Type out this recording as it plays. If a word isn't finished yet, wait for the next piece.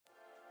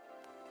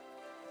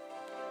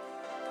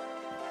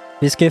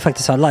Vi ska ju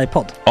faktiskt ha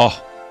livepodd. Ja,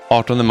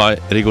 18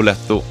 maj,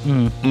 Rigoletto.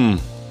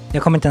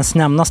 Jag kommer inte ens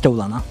nämna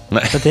stolarna.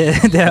 Nej. För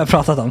det har jag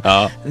pratat om.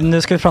 Ja.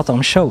 Nu ska vi prata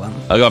om showen.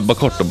 Ja, bara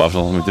kort då, bara för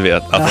de som inte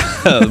vet.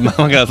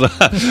 Man kan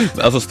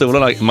alltså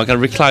stolarna, man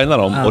kan reclina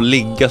dem och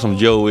ligga som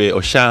Joey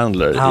och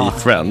Chandler i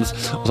Friends.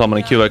 Och så har man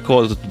en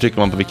QR-kod och så trycker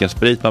man på vilken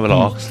sprit man vill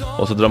ha.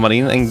 Och så drar man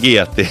in en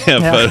GT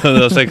för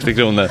 160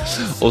 kronor.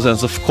 Och sen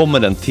så kommer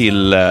den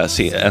till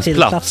ens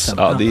plats.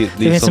 Ja, det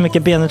finns så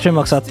mycket benutrymme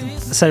också att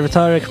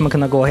servitörer kommer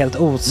kunna gå helt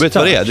ostört. Vet du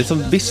vad det är? Det är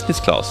som business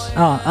class.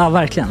 Ja,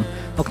 verkligen.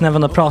 Och när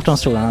man då pratar om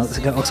stolarna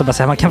så kan jag också bara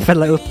säga att man kan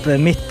fälla upp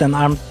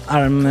mitten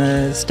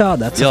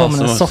armstödet så får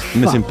man en soffa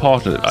med sin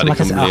partner. Ja, det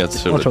kommer bli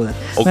helt otroligt.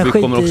 Och men vi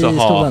kommer också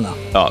stolarna.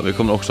 vi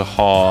kommer också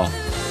ha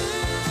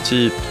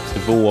typ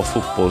 2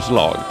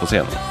 fotbollslag på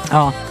scenen.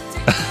 Ja.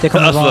 Det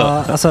kommer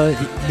vara, alltså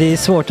det är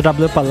svårt att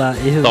rabbla upp alla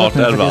i huvudet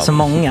nu för det är så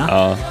många.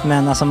 Ja.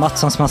 Men alltså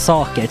Mattssons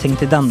massaker, tänk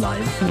till den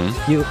live.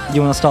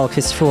 Jonas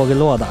Dahlqvists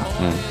frågelåda.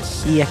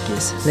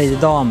 Ekis, Lady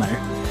Damer.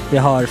 Vi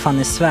har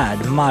Fanny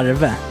Svärd,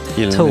 Marve,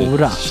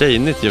 Tora.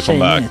 Tjejnytt gör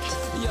comeback.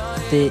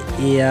 Det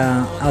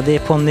är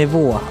på en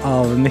nivå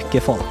av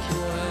mycket folk.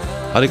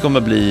 Ja, det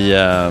kommer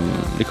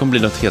bli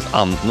något helt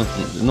annat.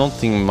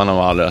 Någonting man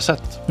har aldrig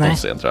sett på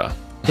scen, tror jag.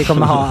 Vi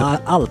kommer ha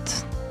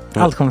allt.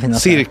 Allt kommer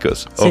finnas.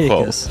 Cirkus.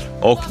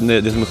 Och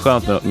det som är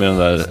skönt med de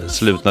där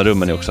slutna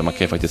rummen är också att man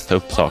kan ju faktiskt ta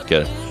upp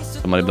saker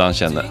som man ibland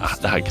känner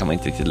det här kan man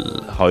inte riktigt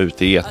ha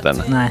ute i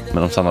etern. Nej.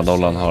 Men om Sanna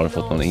Dollan har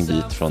fått någon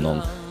invit från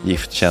någon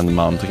giftkänd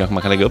man så kanske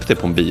man kan lägga upp det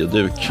på en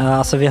bioduk. Ja,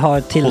 alltså vi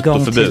har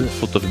tillgång till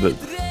fotoförbud.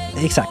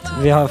 Exakt,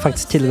 vi har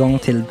faktiskt tillgång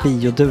till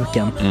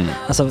bioduken.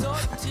 Alltså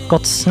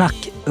gott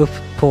snack upp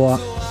på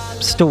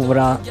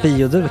stora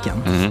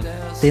bioduken.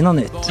 Det är något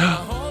nytt.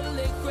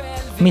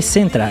 Missa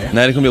inte det här.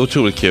 Nej, det kommer bli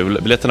otroligt kul.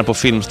 Biljetterna på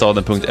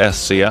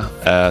filmstaden.se.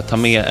 Ta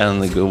med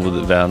en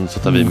god vän så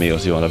tar vi med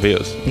oss Johan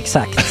Rabaeus.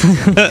 Exakt.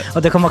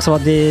 Och det kommer också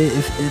vara det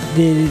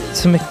är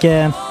så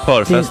mycket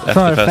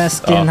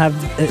förfest i den här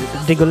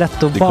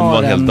Rigoletto-baren. Det kommer vara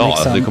en hel dag.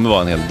 Liksom. Det kommer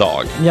vara en hel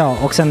dag. Ja,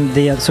 och sen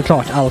det är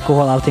såklart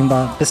alkohol, allting.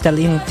 Bara beställ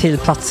in till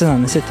platserna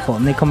ni sitter på.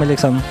 Ni kommer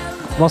liksom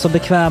vara så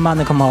bekväma,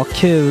 ni kommer ha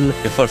kul.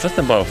 Är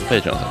förfesten bara för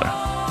Patreon eller?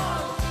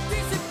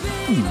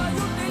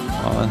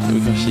 Ja,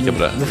 vi kan kika på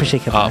det. Vi får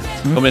kika på det.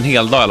 Det kommer en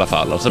hel dag i alla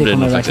fall. Och så blir det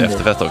någon slags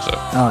efterfest också.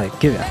 Ja,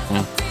 gud ja.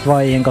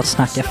 Vad är en gott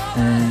snack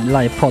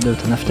livepodd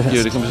utan efterfest?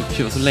 Gud, det kommer bli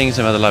kul. Så länge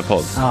sedan vi hade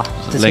livepodd. Ja,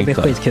 det ska bli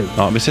skitkul.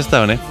 Ja, vi ses där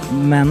hörni.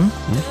 Men,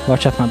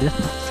 vart köper man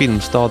biljetterna?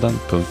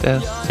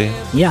 Filmstaden.se.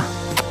 Ja,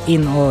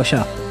 in och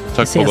köp.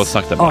 Tack på gott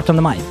snack där.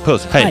 18 maj.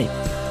 Puss, hej.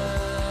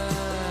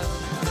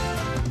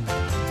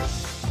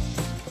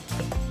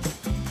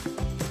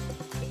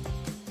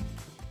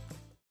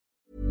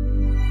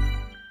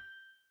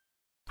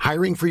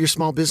 Hiring for your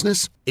small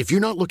business? If you're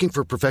not looking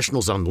for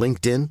professionals on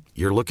LinkedIn,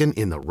 you're looking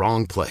in the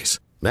wrong place.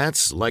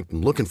 That's like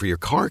looking for your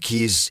car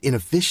keys in a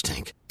fish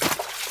tank.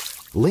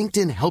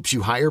 LinkedIn helps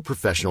you hire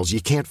professionals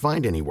you can't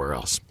find anywhere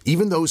else,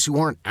 even those who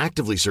aren't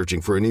actively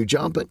searching for a new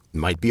job but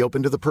might be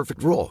open to the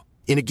perfect role.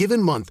 In a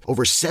given month,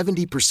 over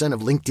 70%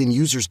 of LinkedIn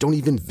users don't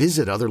even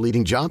visit other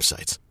leading job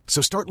sites.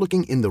 So start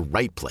looking in the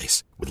right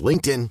place. With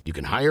LinkedIn, you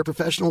can hire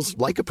professionals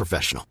like a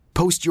professional.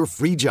 Post your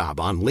free job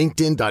on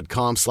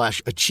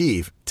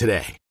linkedin.com/achieve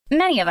today.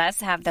 Many of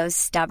us have those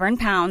stubborn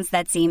pounds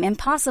that seem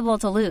impossible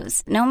to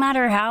lose, no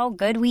matter how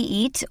good we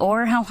eat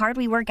or how hard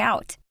we work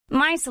out.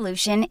 My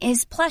solution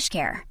is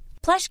PlushCare.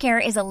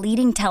 PlushCare is a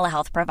leading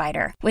telehealth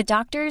provider with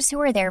doctors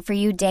who are there for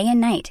you day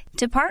and night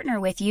to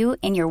partner with you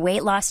in your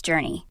weight loss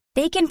journey.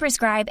 They can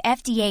prescribe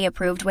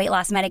FDA-approved weight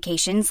loss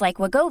medications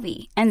like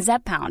Wegovy and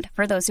Zepbound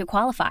for those who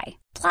qualify.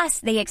 Plus,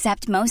 they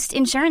accept most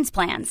insurance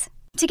plans.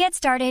 To get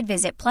started,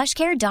 visit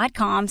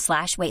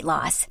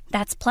plushcare.com/weightloss.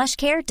 That's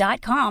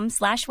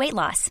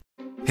plushcare.com/weightloss.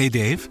 Hey,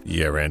 Dave.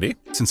 Yeah, Randy.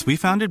 Since we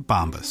founded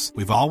Bombas,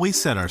 we've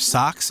always said our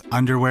socks,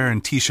 underwear,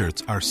 and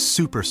T-shirts are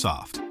super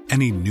soft.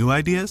 Any new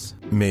ideas?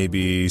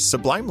 Maybe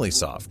sublimely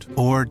soft.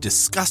 Or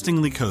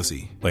disgustingly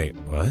cozy. Wait,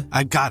 what?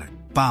 I got it.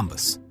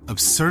 Bombas.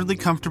 Absurdly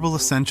comfortable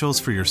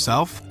essentials for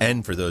yourself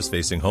and for those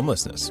facing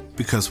homelessness.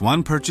 Because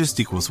one purchased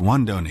equals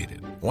one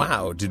donated.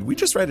 Wow, did we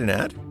just write an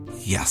ad?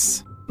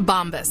 Yes.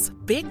 Bombas.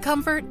 Big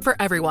comfort for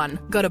everyone.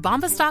 Go to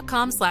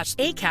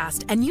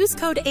bombas.com/ACAST and use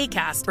code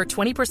ACAST for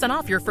 20%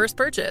 off your first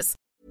purchase.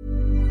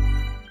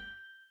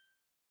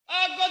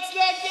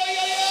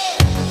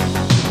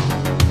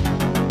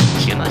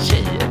 Tjena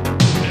tjejer.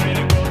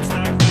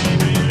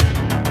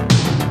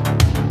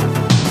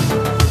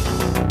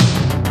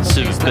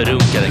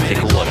 Superrunkade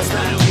Gregoren.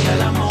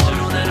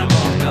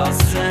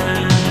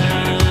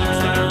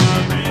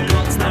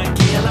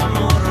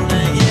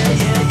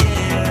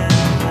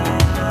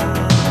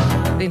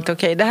 Det är inte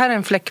inte okej. Det här är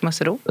en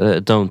fläckmussero.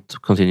 Don't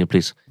continue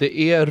please.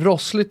 Det är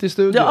rossligt i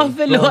studion. Ja,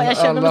 förlåt, jag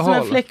känner mig som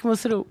en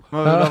fläckmussero.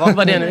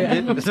 Vad det nu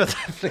är.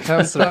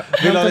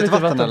 Vill du ha lite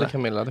vatten eller?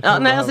 Camilla? Ja,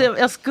 nej, alltså,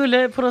 jag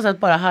skulle på något sätt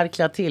bara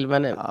harkla till,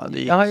 men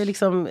jag har ju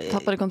liksom...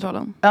 Tappade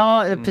kontrollen.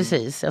 Ja,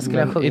 precis. Jag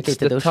skulle ha sjungit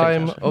lite i duschen.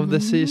 It's the time of the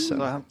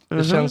season.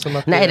 Det känns som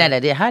att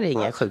nej, det här är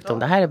ingen sjukdom.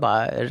 Det här är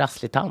bara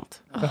rasslig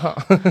tant.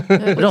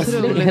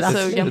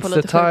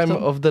 It's the time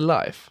of the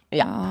life.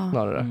 Ja.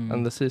 Snarare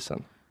än the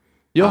season.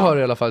 Jag har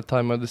i alla fall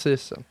time of the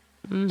season.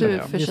 Du är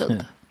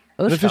förkyld.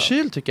 Men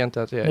förkyld tycker jag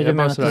inte att jag är. Du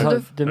menar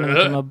att du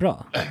mår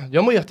bra?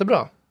 Jag mår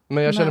jättebra.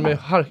 Men jag känner mig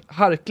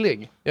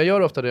harklig. Jag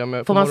gör ofta det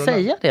med. Får man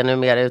säga det nu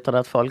mer utan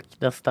att folk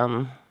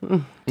nästan...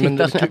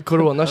 Men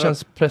corona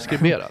känns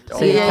preskriberat.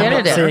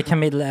 Säger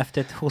Camilla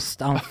efter ett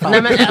hostanfall.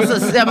 Nej, men alltså,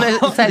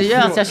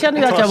 seriöst, jag känner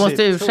ju att jag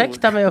måste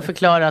ursäkta mig och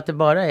förklara att det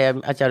bara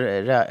är att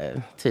jag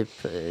typ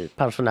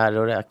pensionärer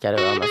och rökare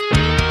och annat.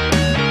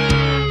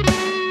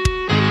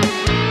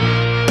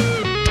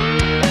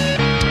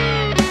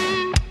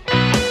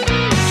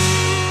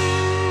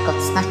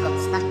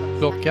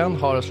 Klockan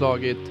har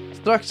slagit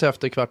strax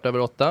efter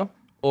 7:15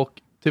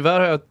 och tyvärr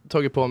har jag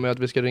tagit på mig att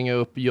vi ska ringa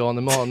upp Jan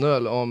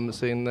Emanuel om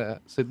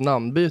sitt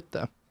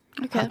namnbyte.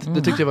 Okay.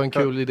 Det tyckte jag var en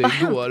kul idé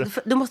igår.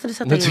 Du måste du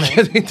sätta in mig.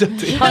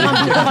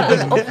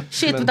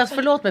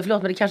 Förlåt mig,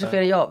 det kanske är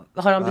fler än jag.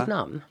 Har han bytt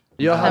namn?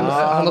 Ja, han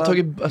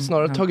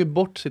har tagit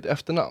bort sitt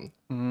efternamn.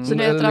 Så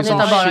nu heter han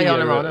bara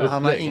Jan Emanuel.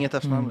 Han har inget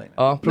efternamn längre.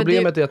 Ja,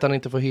 problemet är att han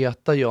inte får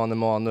heta Jan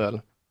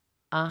Emanuel.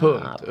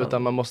 Punkt.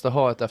 Utan man måste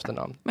ha ett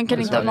efternamn. Men kan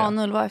inte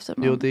Emanuel vara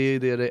efternamn? Jo, det är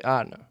det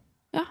är nu.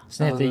 Ja.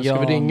 Ska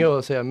vi ringa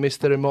och säga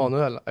Mr.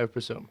 Emanuel, I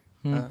presume.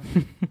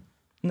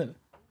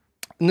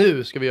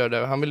 Nu ska vi göra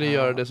det. Han vill ju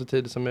göra det så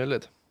tidigt som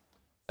möjligt.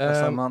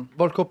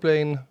 Vart kopplar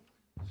jag in?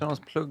 Hans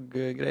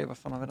plugggrej, vad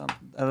fan har vi den?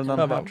 Är det den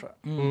här tror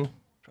jag?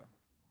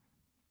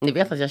 Ni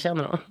vet att jag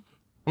känner honom.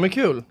 Men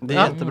kul. Det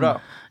är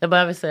jättebra. Jag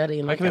bara vill säga det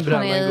innan. Här kan vi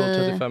bränna en god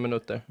 35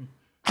 minuter.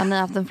 Har ni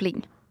haft en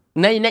fling?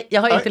 Nej,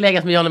 jag har inte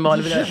legat med Jan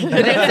Emanuel. Det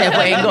säger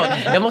på en gång.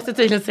 Jag måste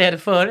tydligen säga det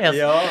före.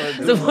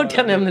 Så fort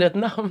jag nämner ett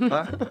namn.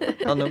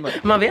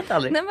 Man vet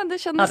aldrig. Nej, men det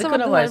kändes som att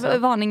det var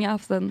varning jag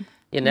haft en...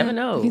 You never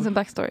know. Det finns en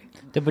backstory.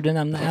 Du borde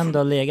nämna en du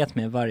har legat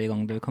med varje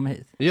gång du kommer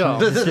hit. Ja.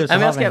 Jag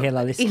ska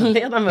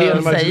inleda med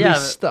att säga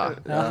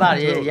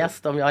varje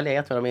gäst om jag har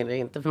legat med dem eller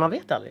inte. För man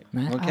vet aldrig.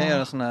 Man kan göra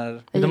en sån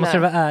här... Då måste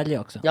du vara ärlig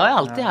också. Jag är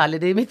alltid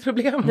ärlig, det är mitt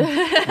problem.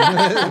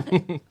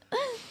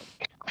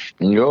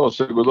 Ja,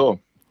 så god dag.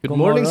 Good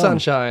morning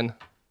sunshine.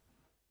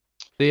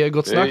 Det är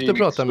Gott Snack du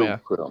pratar med.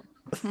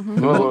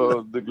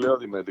 Ja, det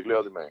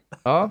gläder mig.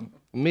 Ja,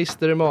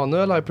 Mr.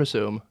 Emanuel I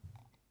presume.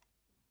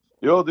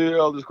 Ja, det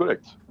är alldeles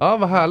korrekt. Ja,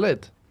 vad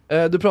härligt.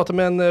 Du pratar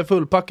med en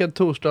fullpackad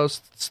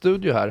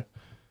torsdagsstudio här.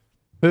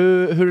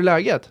 Hur är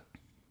läget?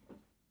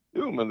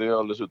 Jo, men det är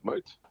alldeles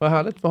utmärkt. Vad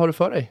härligt. Vad har du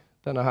för dig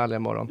denna härliga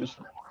morgon?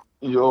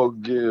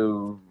 Jag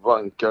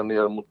vankar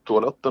ner mot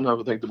toaletten här för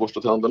jag tänkte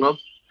borsta tänderna.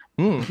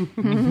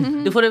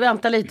 Du får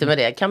vänta lite med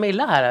det.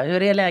 Camilla här,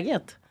 hur är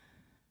läget?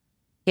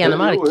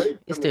 Enemark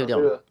i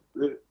studion.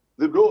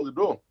 Det är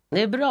bra.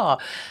 Det är bra.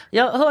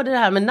 Jag hörde det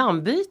här med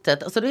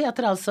namnbytet. Alltså du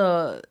heter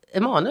alltså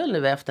Emanuel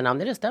nu i efternamn,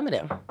 det stämmer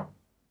det?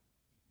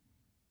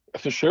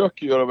 Jag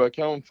försöker göra vad jag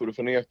kan för att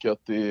förneka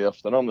att det är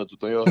efternamnet.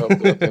 Utan jag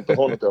hävdar att jag inte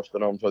har något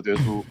efternamn för att jag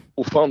är så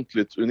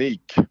ofantligt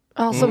unik.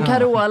 Ja, som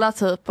Carola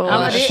typ. Och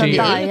det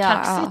är ju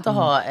kaxigt att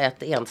ha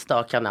ett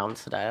enstaka namn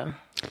sådär.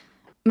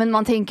 Men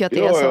man tänker att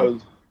det är så.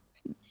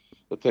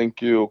 Jag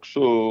tänker ju också,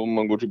 om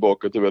man går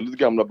tillbaka till väldigt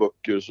gamla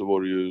böcker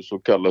så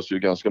kallas ju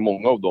ganska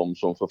många av dem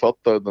som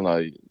författade den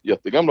här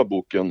jättegamla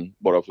boken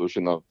bara för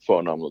sina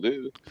förnamn. Och det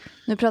är,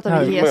 nu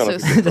pratar vi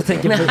Jesus. Jag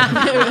tänker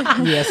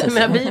på Jesus.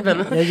 Med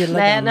Bibeln.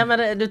 Nej,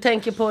 men du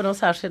tänker på de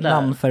särskilda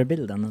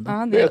namnförebilden.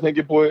 Jag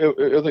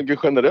tänker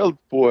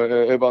generellt på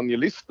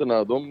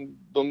evangelisterna.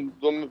 De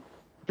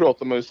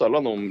pratar man ju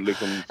sällan om.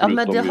 Liksom, ja,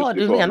 men det har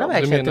du menar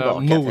verkligen tillbaka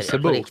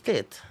Mosebok. På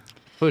riktigt.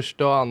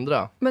 Första och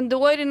andra. Men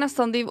då är det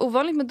är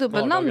ovanligt med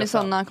dubbelnamn i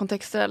sådana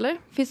kontexter, eller?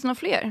 Finns det några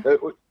fler?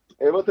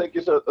 Jag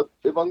tänker så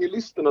att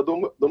evangelisterna,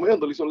 de har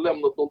ändå liksom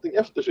lämnat någonting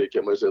efter sig,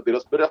 kan man ju säga.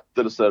 Deras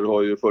berättelser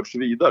har ju förts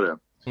vidare.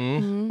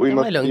 Och i och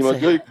med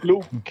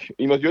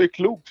att jag är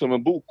klok som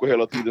en bok och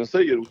hela tiden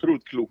säger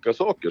otroligt kloka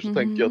saker, så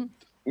tänker jag att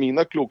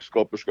mina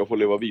klokskaper ska få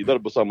leva vidare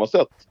på samma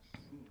sätt.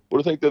 Och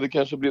då tänkte jag att det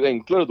kanske blir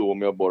enklare då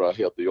om jag bara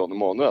heter Jan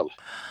Emanuel.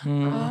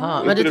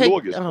 Men det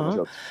logiskt på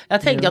något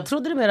sätt. Jag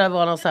trodde det mer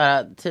var någon så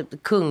här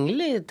typ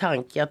kunglig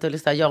tanke att du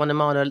listar Jan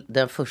Emanuel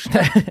den första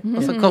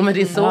och så kommer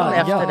din son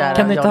efter där.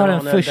 Kan du ta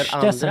den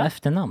första som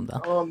efternamn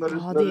då? Ja,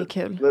 det är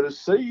kul. När du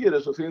säger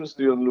det så finns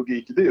det ju en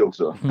logik i det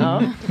också.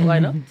 Ja, why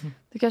not?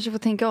 Du kanske får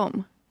tänka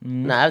om.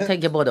 Nej, jag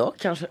tänker både och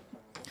kanske.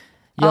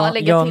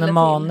 Jan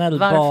Emanuel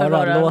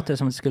bara låter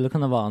som att det skulle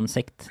kunna vara en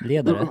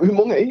sektledare. Hur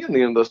många är ni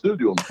i den där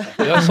studion?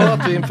 Jag sa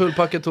att vi är en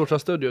fullpackad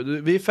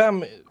torsdagsstudio. Vi är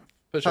 5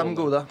 personer. 5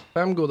 goda.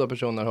 5 goda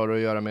personer har du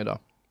att göra med idag.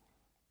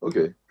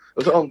 Okej.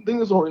 Alltså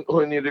antingen så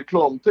har ni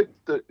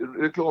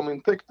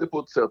reklamintäkter på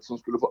ett sätt som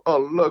skulle få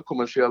alla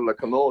kommersiella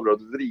kanaler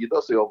att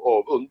vrida sig av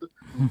avund.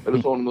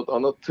 Eller så har ni något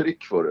annat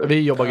trick för det.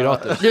 Vi jobbar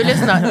gratis. Du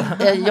lyssnar,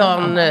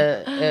 Jan,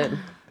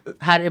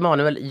 herr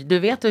Emanuel, du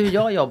vet hur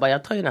jag jobbar.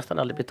 Jag tar ju nästan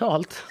aldrig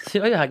betalt. Så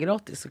jag är ju här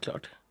gratis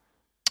såklart.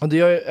 Och det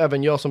gör ju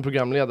även jag som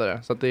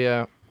programledare. Så att det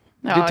är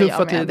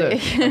tuffa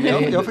tider.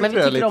 Men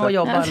vi tycker om att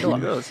jobba ändå.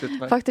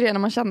 Fakturera när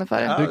man känner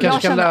för det. Du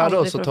kanske kan lära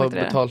oss att ta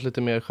betalt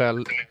lite mer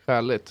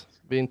skäligt.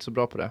 Vi är inte så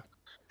bra på det.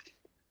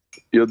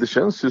 Ja, det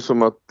känns ju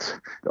som att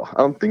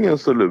antingen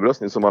så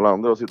luras ni som alla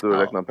andra och sitter och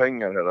räknar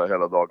pengar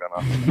hela dagarna.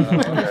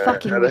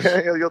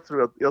 Jag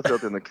tror att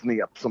det är en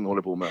knep som ni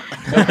håller på med.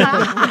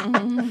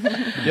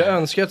 Jag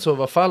önskar att så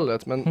var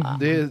fallet, men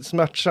det är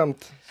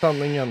smärtsamt,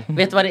 sanningen.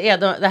 Vet du vad det är?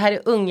 Det här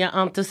är unga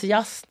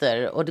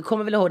entusiaster. Och du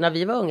kommer väl ihåg när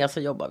vi var unga så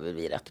jobbade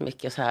vi rätt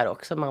mycket så här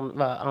också. Man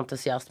var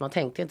entusiast, man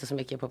tänkte inte så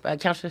mycket på...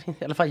 Kanske,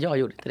 i alla fall jag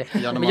gjorde inte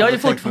det. Men jag är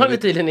fortfarande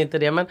tydligen inte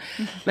det. Men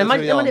man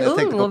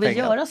är ung och vill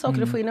göra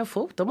saker och få in en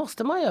fot. Då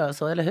måste man göra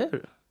så, eller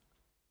hur?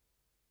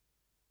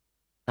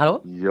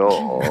 Hallå?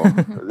 Ja.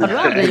 Har du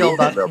aldrig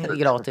jobbat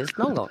gratis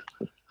någon gång?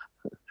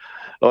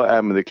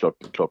 Ja, men det är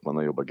klart man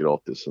har jobbat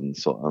gratis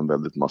en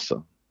väldigt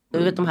massa.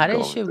 Du vet, de här är i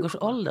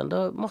 20-årsåldern.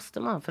 Då måste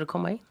man för att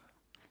komma in.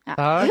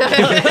 Ja.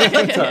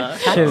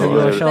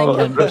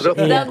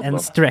 20-årsåldern är en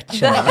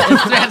stretch. En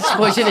stretch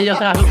på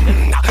 29,5.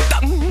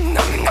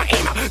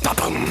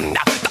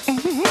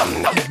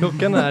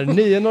 Klockan är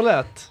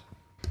 9:01.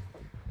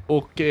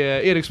 Och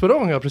Erik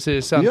Sporrong har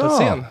precis äntrat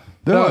scen.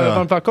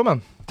 Varmt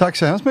välkommen. Tack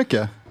så hemskt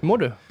mycket. Hur mår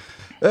du?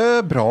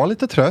 Bra,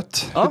 lite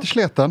trött, lite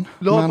sleten.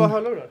 Vad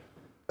håller du?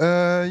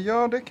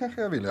 Ja, det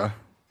kanske jag vill göra.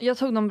 Jag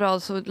tog dem bra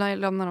så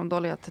lämnar de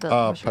dåliga till dig.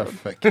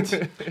 Perfekt.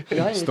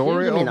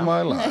 Story of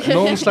my life.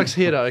 Någon slags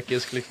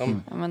hierarkisk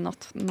liksom. Ja, men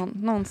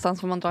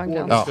någonstans får man dra en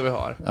gräns.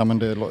 Ja, men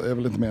det är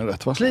väl inte mer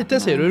rätt, va?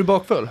 Sliten ser du, är du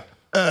bakfull?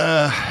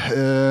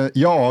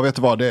 Ja, vet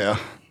du vad det är?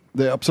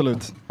 Det är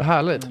absolut.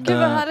 Härligt. Gud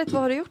vad härligt,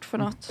 vad har du gjort för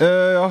något?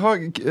 Jag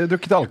har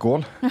druckit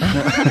alkohol.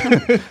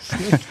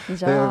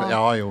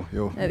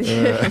 Jo.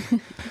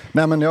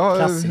 Nej, men jag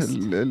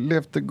har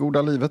levt det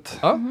goda livet.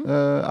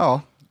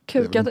 Ja.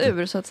 Kukat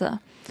ur så att säga.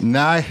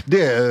 Nej,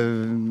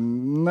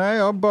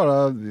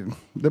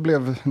 det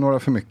blev några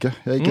för mycket.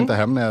 Jag gick inte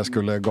hem när jag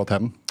skulle gått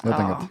hem.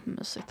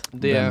 Mysigt.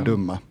 Den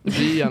dumma.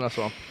 Det är gärna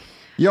så.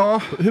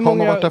 Ja, har man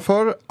varit där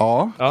förr?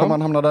 Ja. Kommer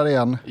man hamna där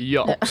igen?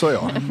 Ja. Så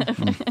ja.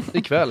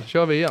 Ikväll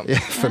kör vi igen.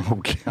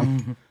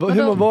 Förmodligen.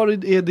 Var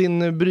är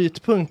din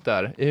brytpunkt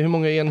där? Hur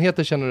många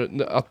enheter känner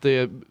du att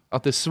det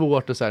är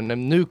svårt att säga, nej,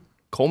 nu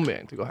kommer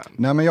jag inte gå hem?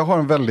 Nej, men jag har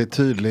en väldigt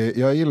tydlig,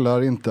 jag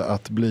gillar inte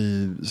att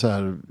bli så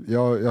här,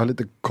 jag har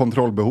lite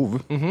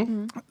kontrollbehov.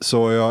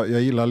 Så jag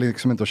gillar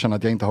liksom inte att känna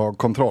att jag inte har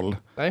kontroll.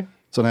 Nej.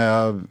 Så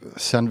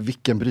sen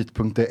vilken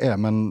brytpunkt det är,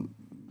 men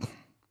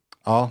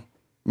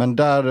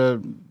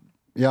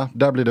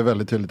där blir det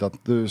väldigt tydligt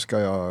att nu ska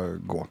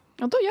jag gå.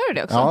 Ja, då gör du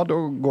det också. Ja,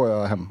 då går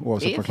jag hem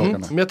oavsett vad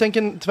klockan är. Men jag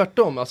tänker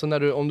tvärtom,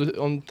 alltså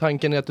om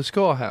tanken är att du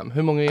ska hem,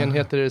 hur många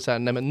enheter är det så här,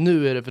 nej men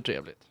nu är det för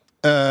trevligt?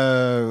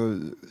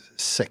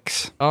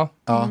 6. Ja.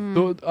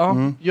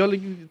 Jag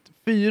ligger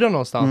 4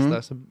 någonstans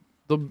där, så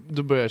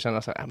då börjar jag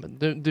känna så här, men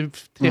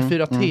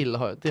 3-4 till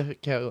det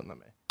kan jag unna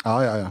mig.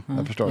 Ja,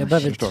 jag förstår. Jag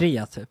behöver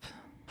 3 typ.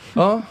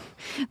 Ja.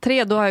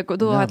 3, då har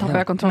jag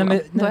tappat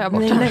kontrollen. Då är jag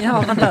borta. Nej,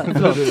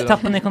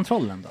 tappar ni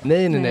kontrollen då?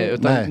 Nej.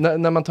 Utan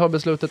när man tar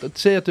beslutet,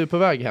 säg att du är på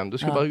väg hem, du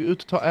ska bara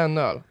ut och ta en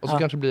öl, och så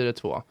kanske blir det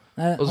 2.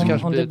 Och så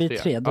om det blir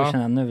 3, då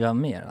känner jag nu vill jag ha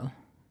mer.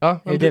 Ja,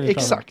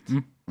 exakt.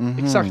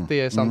 Exakt,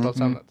 det är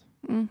samtalsämnet.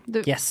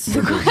 Yes.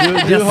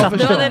 Du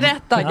hade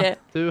rätt, Dagge.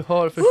 Du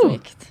har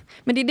förstått.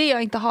 Men det är det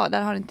jag inte har.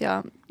 Där har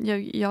inte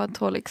jag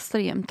tål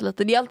extremt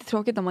lite. Det är alltid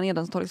tråkigt när man är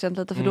den som tål extremt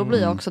lite, för då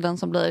blir jag också den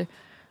som blir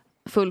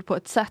full på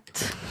ett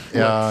sätt.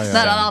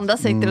 När alla andra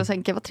sitter och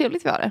tänker vad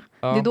trevligt vi har det.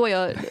 Det är då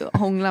jag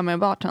hånglar med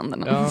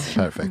bartendern.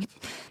 Perfekt.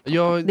 Det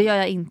gör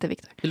jag inte,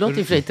 Victor. Det låter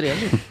ju för dig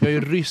trevligt. Jag är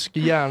ju rysk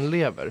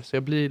järnlever, så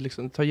jag blir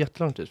liksom, det tar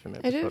jättelång tid för mig.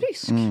 Är du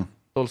rysk?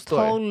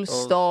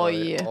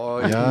 Tolstoj.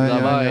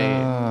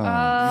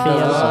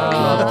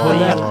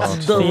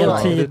 Fel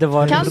tid. Det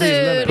var kan du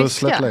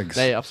ryska?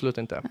 Nej, absolut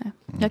inte.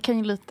 Jag kan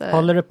ju lite.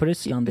 Håller du på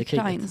Ryssland i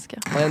kriget?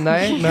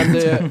 Nej,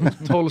 men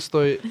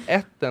Tolstoj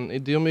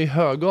ätten, de är ju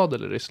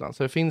högadel i Ryssland.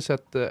 Så det finns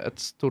ett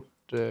stort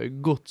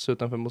gods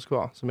utanför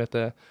Moskva som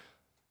heter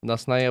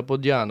Nasnaja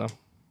Podjana.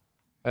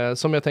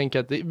 Som jag tänker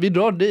att vi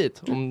drar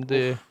dit om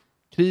det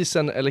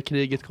krisen eller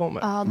kriget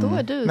kommer. Ja, då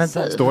är du. Men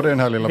står det i den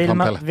här lilla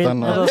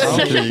pamfletten att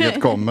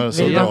kriget kommer,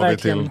 så drar vi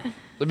till.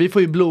 Vi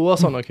får ju blåa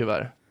sådana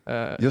kuvert.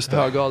 Just det.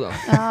 Högaden.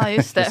 Ja,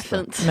 just det.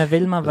 Fint. Men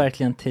vill man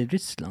verkligen till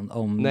Ryssland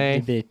om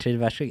det blir tredje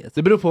världskriget?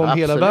 Det beror på om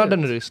hela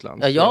världen är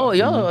Ryssland. Ja,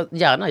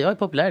 gärna. Jag är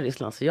populär i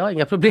Ryssland, så jag har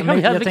inga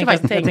problem. Jag brukar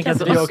faktiskt tänka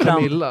så. Jag och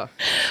Camilla.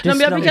 Men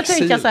jag brukar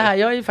tänka så här,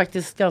 jag är ju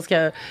faktiskt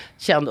ganska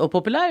känd och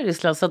populär i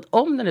Ryssland, så att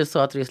om det är så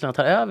att Ryssland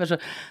tar över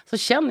så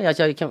känner jag att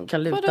jag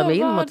kan luta mig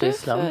in mot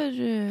Ryssland.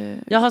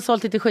 Jag har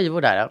sålt lite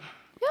skivor där.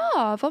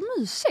 Ja, vad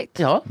mysigt.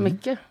 Ja,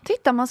 mycket.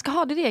 Titta, man ska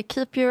ha det.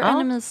 Keep your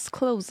enemies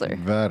closer.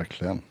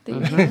 Verkligen.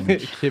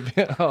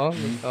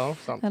 Ja,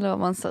 sant. Eller vad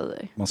man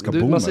säger. Man ska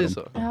bo med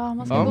dem. Ja,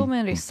 man ska bo med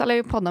en ryss.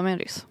 Eller podda med en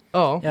ryss.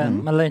 Ja.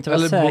 Man lär inte vara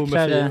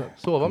säkrare.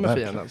 Sova med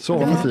fienden.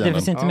 Det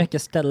finns inte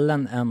mycket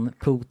ställen än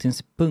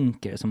Putins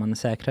bunker som man är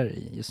säkrare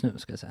i just nu,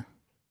 ska jag säga.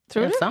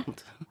 Tror du?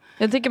 Sant.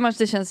 Jag tycker att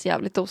det känns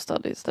jävligt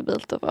ostadigt,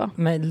 stabilt att vara.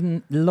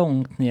 Men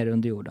långt ner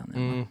under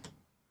jorden.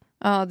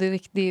 Ja, det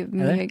är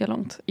mega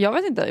långt. Jag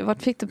vet inte,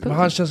 vart fick du Putin? Men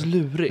han känns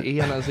lurig.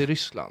 Är han ens i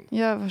Ryssland?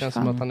 Ja, känns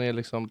som att han är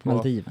liksom på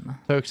Maldiverna.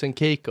 Turks and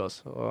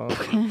Caicos.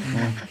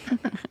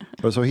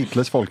 Och så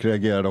Hitlers folk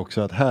reagerade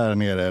också att här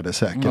nere är det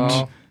säkert.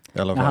 Ja. I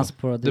alla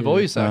fall. Det var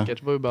ju säkert.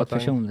 Det var ju bara att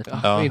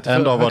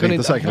en dag var det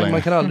inte säkert längre.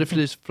 Man kan aldrig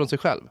fly från sig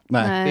själv.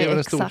 Nej. Det är väl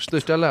den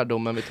största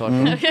lärdomen vi tar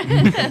från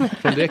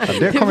det.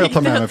 Det kommer jag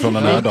ta med mig från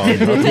den här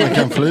dagen. Att man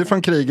kan fly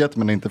från kriget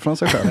men inte från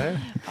sig själv.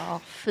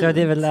 Ja,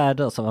 det är väl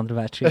lärde oss av andra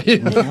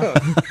världskriget.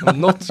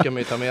 Något ska man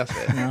ju ta med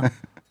sig.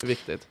 Det är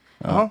viktigt.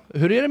 Jaha.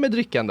 Hur är det med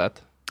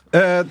drickandet?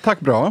 Tack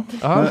bra.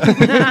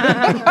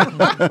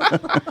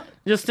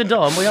 Just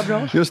idag mår jag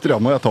bra. Just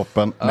idag mår jag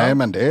toppen. Nej,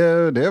 men det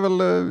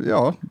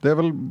är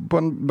väl på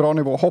en bra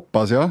nivå,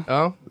 hoppas jag.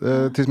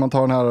 Tills man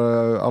tar den här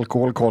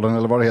alkoholkollen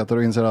eller vad det heter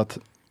och inser att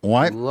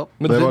nej,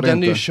 men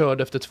den är ju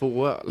körd efter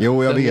 2 öl.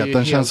 Jo, jag vet.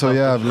 Den känns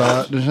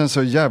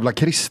så jävla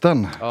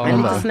kristen. Den är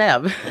lite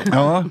snäv.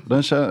 Ja,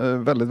 den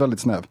känns väldigt, väldigt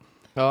snäv.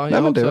 Ja,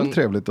 nej, men det är väl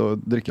trevligt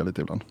att dricka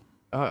lite ibland.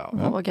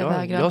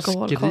 Jag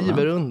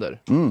skriver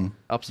under.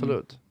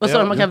 Absolut. Vad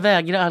sa du, man kan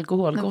vägra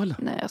alkoholkollen?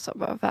 Nej, jag sa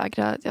bara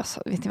vägra.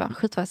 Vet ni vad,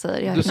 skit vad jag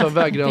säger. Du sa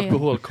vägra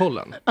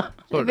alkoholkollen.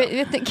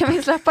 Kan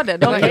vi släppa det?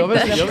 Jag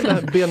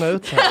vill bena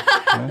ut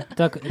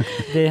här.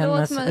 Det är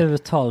hennes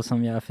uttal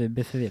som jag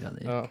blir förvirrad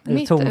i.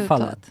 Mitt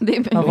tonfallet. Det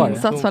är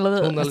min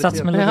satsmelodi.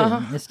 Satsmelodin.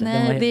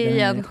 Nej,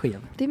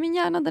 det är min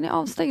hjärna, den är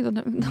avstängd och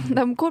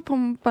den går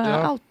på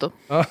auto.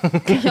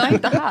 Jag är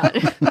inte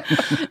här.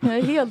 Jag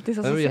är helt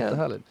disassocierad. Det är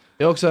jättehärligt.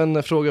 Jag har också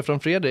en fråga från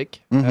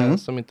Fredrik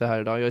som inte är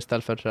här idag. Jag är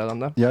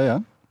ställföreträdande.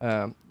 Ja.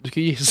 Du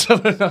kan gissa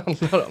vad det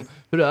handlar om.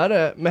 Hur är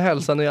det med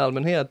hälsan i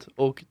allmänhet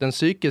och den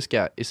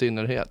psykiska i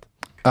synnerhet?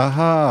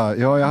 Aha,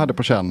 jag hade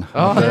på känn.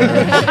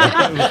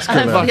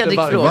 Fredrik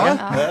fråga.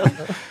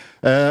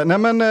 Nej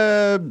men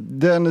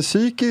den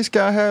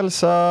psykiska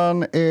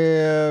hälsan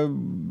är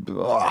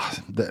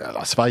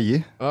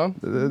svajig.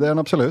 Det är den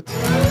absolut.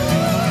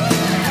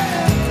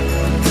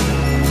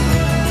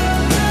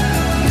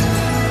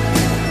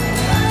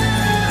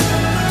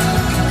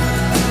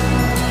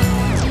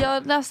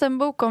 Jag läste en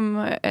bok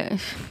om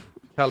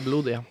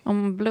kallblodiga.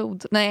 Om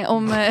blod. Nej,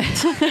 om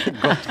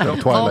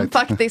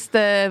faktiskt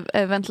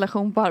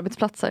ventilation på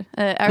arbetsplatser.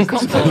 Aircon.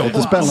 Det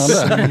låter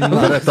spännande.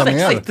 Berätta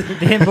mer.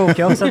 Det är en bok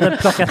jag också hade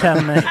plockat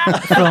hem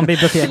från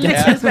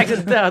biblioteket. Liksom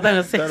verkligen döda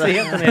den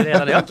sexigheten i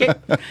det. Okej.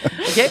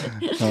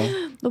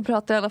 Då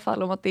pratar jag i alla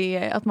fall om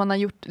att man har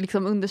gjort,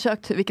 liksom,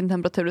 undersökt vilken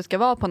temperatur det ska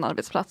vara på en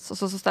arbetsplats. Och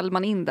så ställer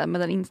man in den,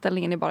 men den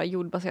inställningen är bara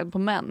jordbaserad på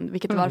män.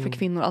 Vilket är varför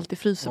kvinnor alltid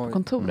fryser på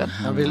kontoret.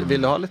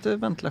 Vill du ha lite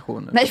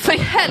ventilation? Nej, för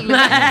helvete!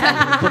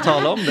 På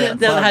tala om det.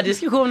 Den här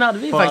diskussionen hade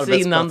vi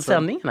faktiskt innan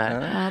sändningen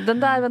här. Ja, den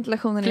där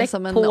ventilationen är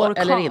som en på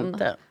orkan. Eller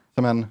inte.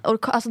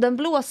 Alltså den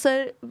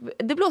blåser,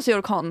 det blåser i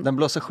orkan. Den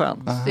blåser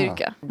skönt.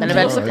 Styrka. Den är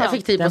väldigt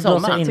effektiv på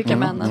sommaren. Tycker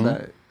männen.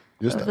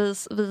 Just det.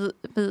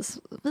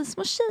 Vi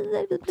små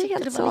tjejer, vi blir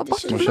helt så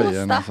små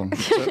tjejerna som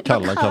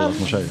kalla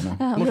små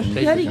tjejerna.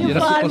 Jag ringer en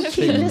varm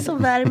kille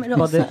som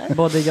värmer oss.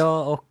 Både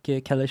jag och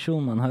Kalle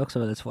Schumann har också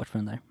väldigt svårt för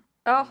den där.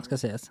 Ja, ska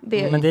sägas.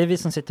 Men det är vi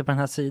som sitter på den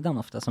här sidan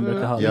ofta som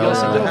brukar ha. Jag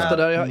sitter ofta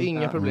där, jag har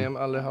inga problem,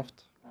 aldrig haft.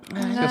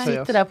 Jag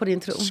sitter där på din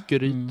tron.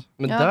 Skryt.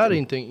 Men där är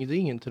det är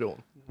ingen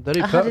tron. Där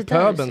är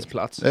pöbens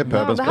plats. Det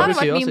här har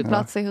varit min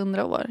plats i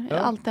 100 år. Jag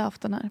har alltid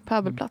haft den här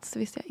pöbelplats, det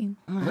visste jag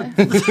inte.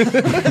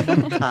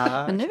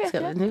 Men nu vet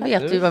jag. Nu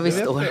vet du var vi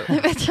står. Nu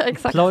vet jag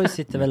exakt. Ploy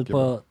sitter väl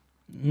på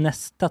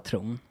nästa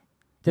tron.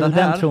 Det är väl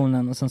den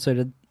tronen och sen så är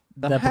det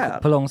där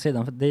på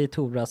långsidan, för det är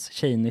Toras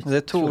tjejnytt. Det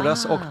är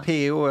Toras och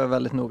PO är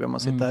väldigt noga med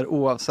att sitta här,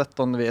 oavsett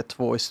om vi är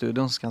 2 i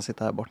studion så kan han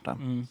sitta här borta.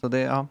 Så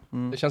det,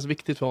 det känns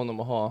viktigt för honom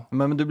att ha.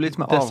 Men du blir lite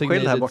mer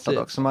avskild här borta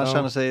dock, så man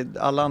känner sig,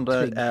 alla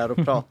andra är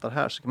och pratar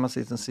här, så kan man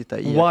sitta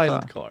i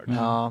wildcard.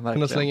 Ja, verkligen.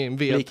 Kunna slänga in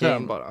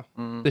vedträn bara.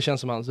 Det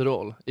känns som hans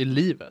roll i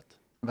livet.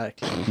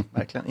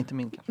 Verkligen, inte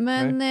min kanske.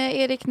 Men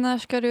Erik, när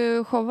ska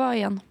du showa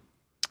igen?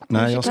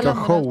 Nej, jag ska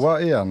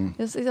showa igen.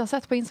 Jag har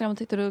sett på Instagram och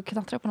tittar du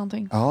knattrar på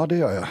någonting. Ja, det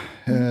gör jag.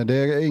 Det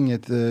är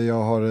inget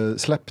jag har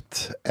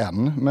släppt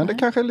än. Men det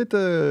kanske är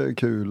lite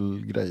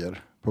kul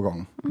grejer på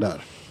gång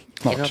där.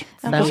 Snart.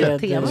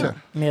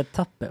 Med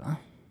Tapper, va?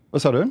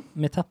 Vad sa du?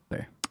 Med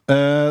Tapper.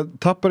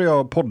 Tapper och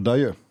jag poddar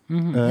ju.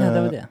 Ja,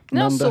 det var det. Det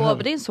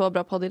är en så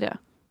bra poddidé.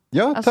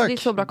 Ja, alltså, tack. Det är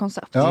så bra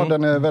koncept. Ja,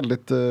 den är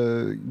väldigt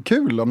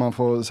kul om man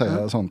får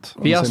säga sånt.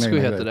 Fiasko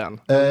heter den.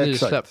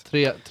 Exakt.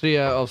 3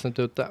 avsnitt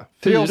ute.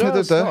 4 avsnitt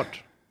ute.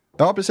 Snart.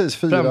 Ja, precis.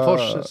 4.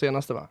 Frändfors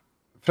senaste, va?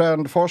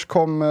 Frändfors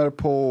kommer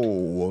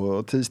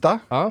på tisdag.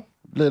 Ja.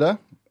 Blir det?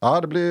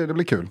 Ja, det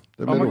blir kul.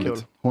 Det blir roligt.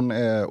 Kul. Hon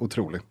är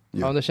otrolig.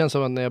 Ja, det känns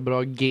som att det är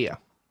bra G.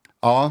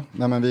 Ja,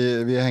 nej men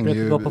vi hänger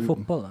ju... Gå på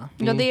fotboll va?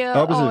 Ja, det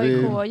är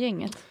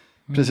AIK-gänget.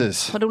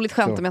 Precis. Vad roligt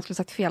skämt om jag skulle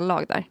sagt fel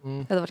lag där.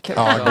 Det hade varit kul.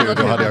 Ja, gud,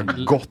 då hade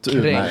jag gått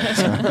ur mig.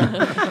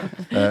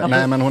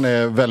 Nej, men hon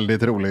är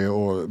väldigt rolig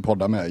att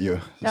podda med ju,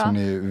 som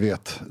ni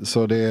vet.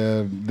 Så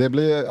det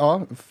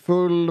blir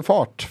full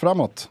fart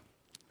framåt.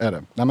 Är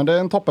det. Nej, men det är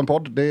en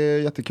toppenpodd, det är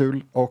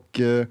jättekul.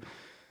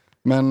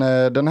 Men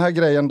den här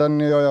grejen, den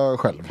gör jag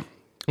själv.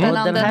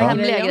 Den här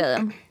hemliga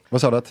grejen.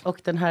 Vad sa du? Och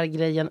den här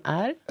grejen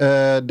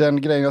är?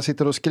 Den grejen jag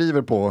sitter och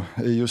skriver på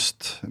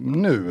just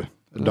nu.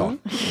 Då,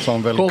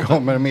 som väl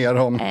kommer mer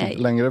om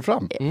längre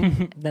fram.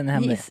 Den är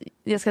hemlig.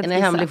 Den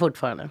är hemlig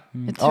fortfarande.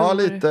 Ja,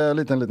 en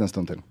liten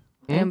stund till.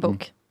 En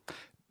bok.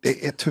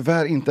 Det är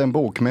tyvärr inte en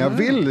bok, men jag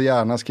vill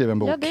gärna skriva en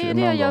bok. Ja, det är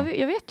det.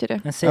 Jag vet ju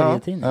det. En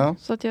serietidning. Ja.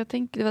 Så att jag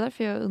tänkte, det var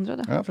därför jag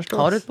undrade. Ja, förstås.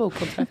 Har du ett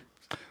bokkontrakt?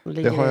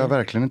 Det har jag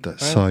verkligen inte.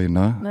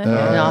 Signa.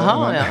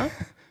 Jaha,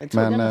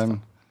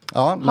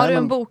 ja. Har du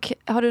en bok,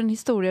 har du en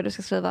historia du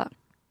ska skriva?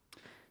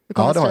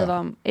 Det har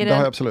jag. Är det har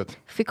jag absolut.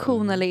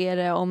 Fiktion eller är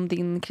det om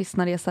din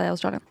kristna resa i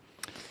Australien?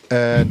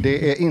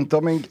 Det är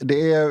inte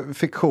det är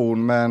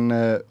fiktion, men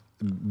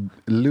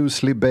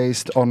loosely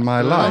based on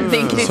my life. Om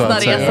din kristna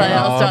resa i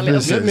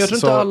Australien. Men jag tror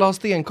inte alla har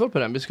stenkoll på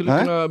den. Vi skulle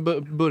kunna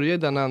börja i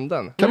den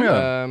änden. Kan vi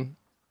göra?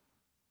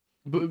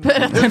 Du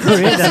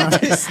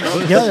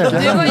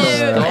var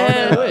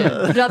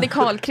ju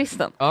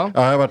radikalkristen. Ja,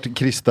 jag har varit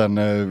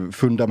kristen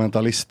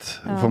fundamentalist,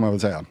 får man väl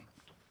säga.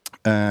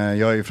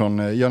 Jag är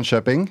från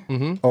Jönköping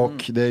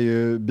och det är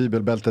ju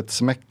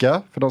bibelbältets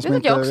Mecka för de som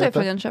inte vet. Jag också är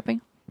från Jönköping.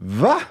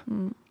 Va?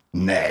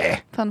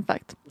 Nej. Fun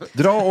fact.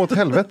 Dra åt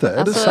helvete,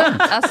 är det sant?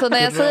 Alltså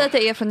när jag säger att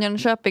jag är från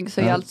Jönköping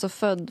så är jag alltså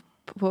född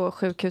på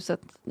sjukhuset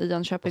i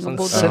Jönköping och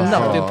bodde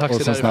där.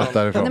 Och så snabbt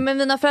därifrån. Nej, men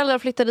mina föräldrar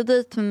flyttade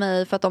dit med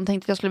mig för att de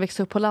tänkte att jag skulle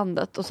växa upp på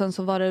landet och sen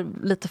så var det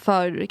lite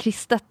för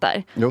kristet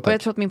där. Och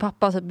jag tror att min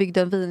pappa så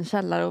byggde en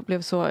vinkällare och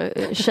blev så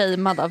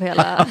shamed av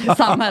hela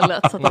samhället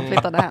så att de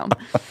flyttade hem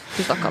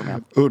till Stockholm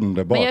igen.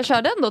 Underbart. Men jag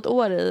körde ändå ett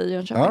år i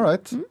Jönköping. All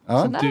right.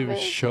 Du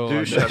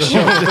körde.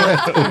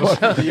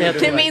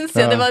 Det minns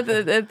jag, det var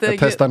ett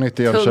testa nytt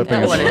i Jönköping.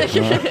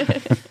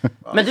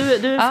 Men du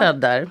är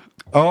född där.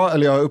 Ja,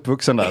 eller jag är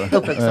uppvuxen där.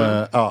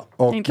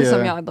 Och, inte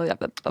som jag då.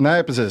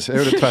 Nej, precis. Jag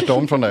gjorde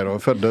tvärtom från dig då.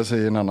 Föddes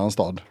i en annan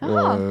stad.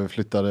 Och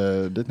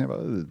flyttade dit när jag var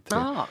 3.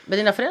 Men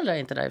dina föräldrar är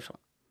inte därifrån?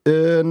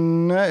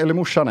 Nej, eller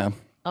morsan är.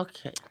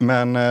 Okay.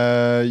 Men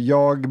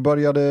jag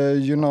började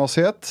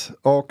gymnasiet.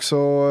 Och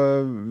så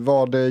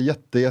var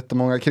det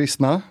jättemånga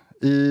kristna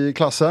i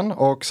klassen.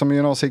 Och som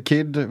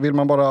gymnasiekid vill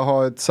man bara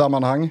ha ett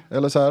sammanhang.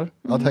 Eller så här,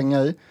 att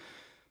hänga i.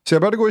 Så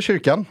jag började gå i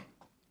kyrkan.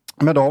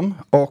 Med dem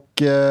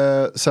och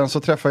sen så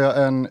träffade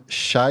jag en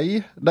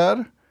tjej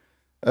där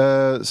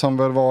som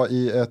väl var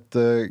i ett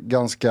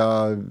ganska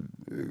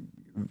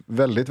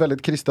väldigt,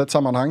 väldigt kristet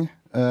sammanhang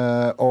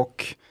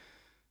och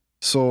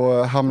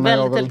så hamnade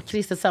jag väl... Väldigt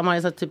kristet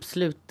sammanhang, så typ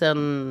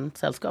sluten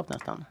sällskap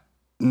nästan?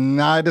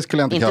 Nej, det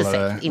skulle jag inte kalla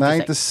det. Nej,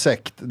 inte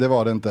sekt, det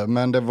var det inte.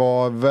 Men det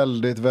var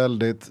väldigt,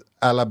 väldigt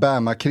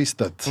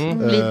Alabama-kristet.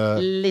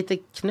 Lite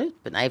knut?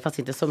 Nej, fast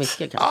inte så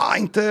mycket kanske.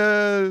 Inte...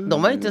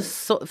 De var ju inte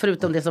så,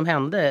 förutom det som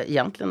hände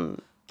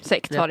egentligen...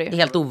 Sekt var det ju.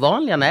 Helt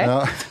ovanliga, nej.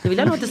 Ja. Det vill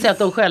jag nog inte säga att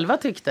de själva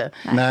tyckte.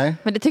 Nej.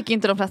 Men det tycker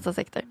inte de flesta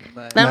sekter.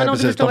 Nej, men om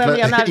du förstår vad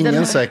jag menar.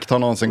 Ingen sekt har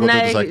någonsin gått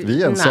ut och sagt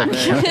vi är en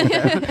sekt.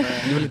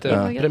 Det var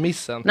lite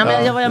premissen. Nej,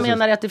 men vad jag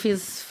menar är att det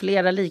finns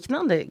flera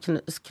liknande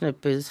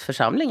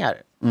knuppisförsamlingar.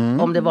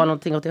 Om det var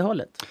någonting åt det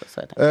hållet.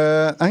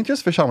 Nej, inte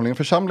just församlingen.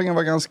 Församlingen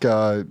var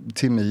ganska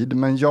timid.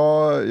 Men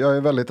jag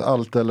är väldigt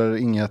allt eller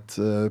inget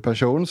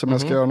person. Så om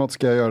jag ska göra något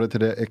ska jag göra det till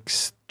det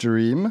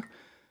extreme.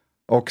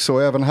 Och så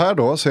även här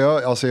då, så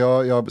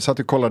jag satt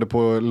och kollade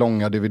på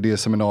långa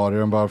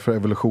DVD-seminarier om varför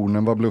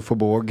evolutionen var bluff och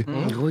båg.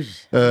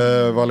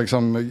 Var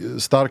liksom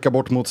starka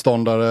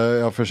abortmotståndare,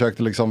 jag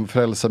försökte liksom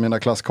frälsa mina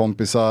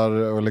klasskompisar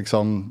och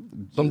liksom...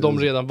 Som de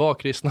redan var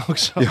kristna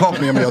också. Ja,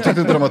 men jag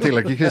tyckte inte de var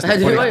tillräckligt kristna på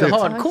riktigt. Du var ju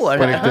hardcore.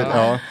 På riktigt,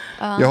 ja.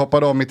 Jag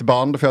hoppade av mitt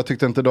band för jag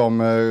tyckte inte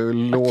de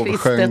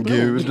lovsjöng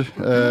Gud.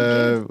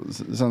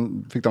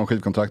 Sen fick de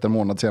skivkontrakt en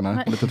månad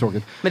senare, lite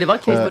tråkigt. Men det var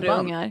kristna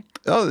band?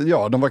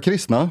 Ja, de var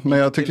kristna, men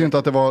jag tyckte inte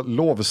att det var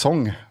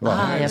lovsång.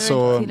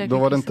 Så då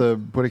var det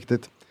inte på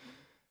riktigt.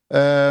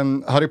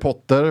 Harry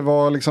Potter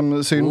var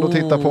liksom synd att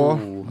titta på.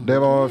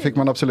 Det fick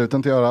man absolut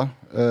inte göra.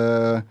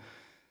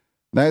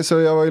 Nej, så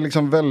jag var ju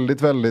liksom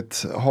väldigt,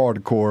 väldigt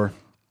hardcore.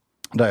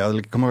 Där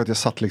jag kommer ihåg att jag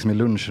satt liksom i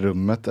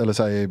lunchrummet eller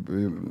så här, i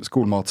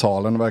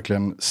skolmatsalen och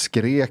verkligen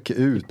skrek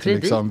ut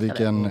liksom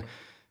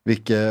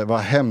vad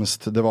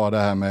hemskt det var det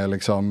här med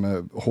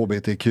liksom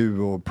HBTQ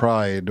och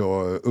Pride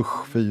och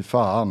usch fy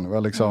fan. Det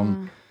var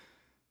liksom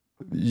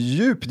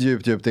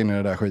djupt inne i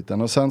den där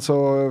skiten. Och sen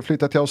så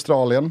flyttade jag till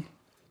Australien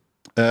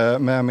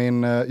med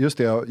min, just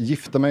det, jag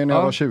gifte mig när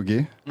jag var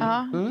 20.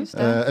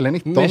 Eller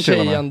 19 med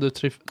tjejen du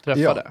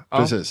träffade. Ja,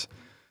 precis.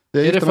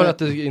 Är det för att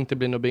det inte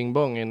blir något bing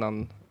bong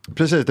innan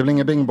Precis, det blir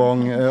ingen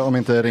bing-bong om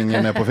inte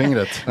ringen är på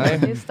fingret.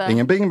 Nej.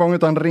 Ingen bing-bong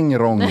utan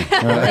ringrång.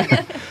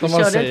 Du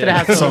körde inte det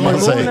här som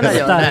hormonerna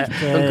gör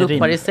där. De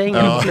guppar i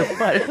sängen och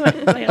kluppar.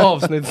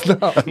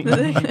 Avsnittsnamn.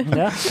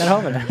 Ja, där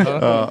har vi det.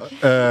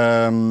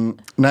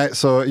 Nej,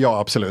 så ja,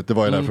 absolut. Det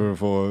var ju därför att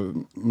få...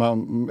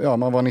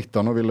 Man var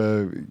 19 och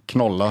ville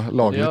knolla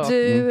lagligt. Ja.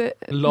 Hur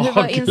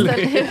var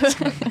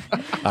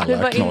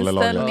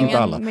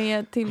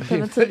inställningen till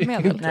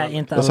preventivmedel? Nej,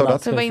 inte alla.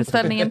 Hur var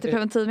inställningen till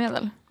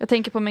preventivmedel? Jag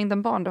tänker på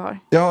mängden barn du har.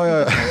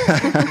 Ja.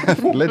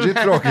 Legit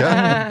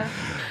fråga.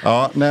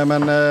 Ja, nej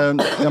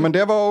men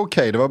det var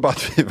okej. Det var bara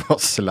att vi var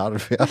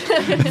slarviga,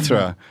 tror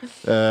jag.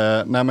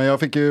 Nej, men jag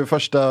fick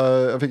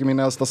min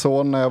äldsta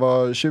son när jag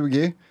var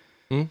 20.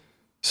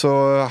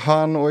 Så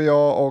han och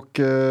jag och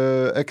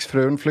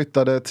exfrun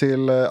flyttade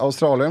till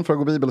Australien för att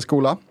gå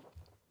bibelskola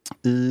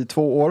i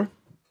 2 år.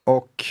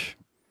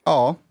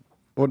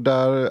 Och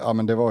där,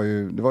 men det var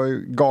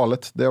ju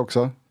galet det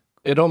också.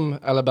 Är de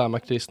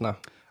Alabama-kristna?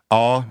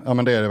 Ja,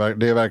 men det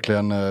är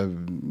verkligen,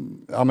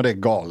 men det är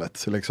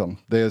galet liksom.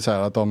 Det är så här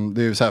att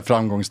det är ju så här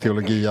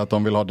framgångsteologi att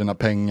de vill ha dina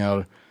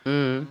pengar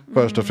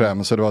först och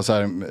främst. Så det var så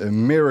här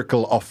miracle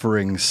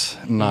offerings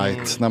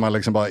night när man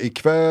liksom bara,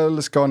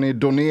 ikväll ska ni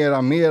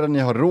donera mer än ni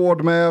har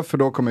råd med för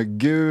då kommer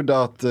Gud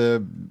att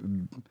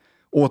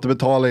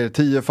återbetala er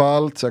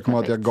 10-falt. Så jag kommer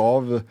ihåg att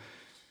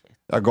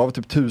jag gav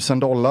typ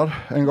 $1,000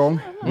 en gång,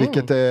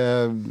 vilket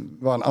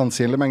var en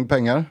ansenlig mängd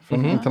pengar för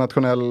en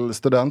internationell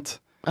student.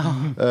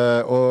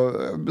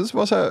 Och så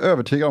var så här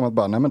övertygad om att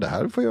bara, nej men det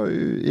här får jag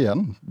ju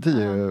igen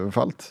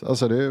 10-falt.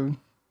 Alltså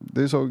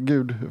det är så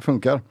Gud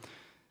funkar.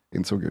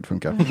 Inte så Gud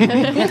funkar.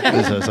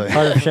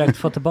 Har du försökt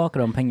få tillbaka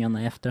de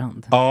pengarna i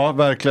efterhand? Ja,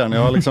 verkligen.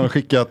 Jag har liksom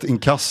skickat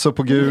inkasso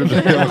på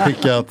Gud. Jag har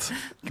skickat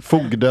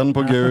fogden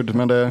på Gud.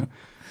 Men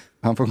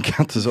han funkar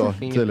inte så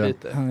tydligen.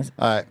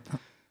 Nej.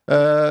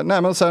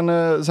 Nej, men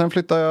sen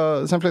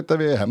flyttade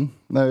vi hem.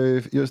 När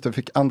vi just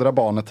fick andra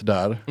barnet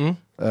där.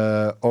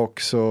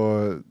 Och så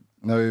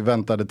när vi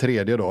väntade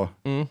tredje då.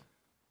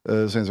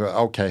 Så insåg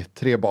jag, okej,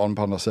 3 barn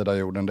på andra sidan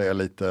jorden, det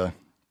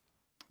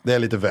är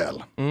lite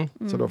väl.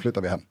 Så då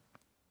flyttade vi hem.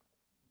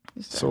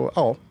 Så,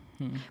 ja.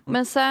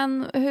 Men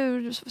sen,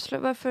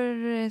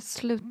 varför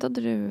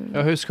slutade du?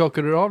 Ja, hur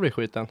skakade du av dig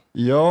skiten?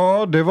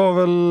 Ja, det var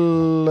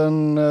väl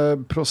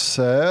en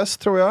process,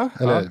 tror jag.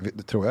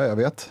 Eller, tror jag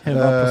vet. Hur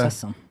var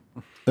processen?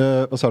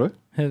 Vad sa du?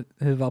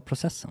 Hur var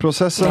processen?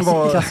 Processen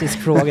var... Klassisk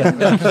fråga.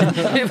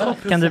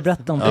 Kan du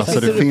berätta om processen? Alltså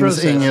det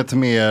finns inget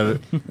mer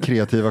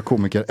kreativa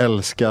komiker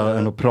älskar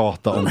än att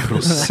prata om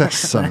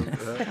processen.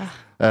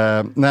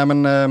 Nej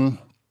men,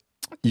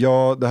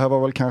 det här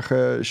var väl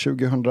kanske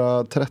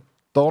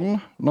 2013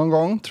 någon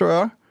gång, tror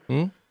jag.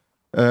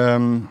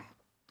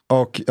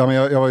 Och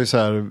jag var ju så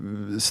här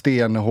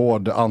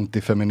stenhård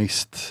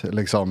antifeminist,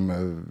 liksom.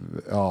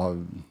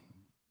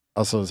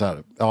 Alltså så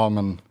här,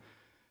 men...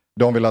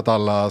 De vill att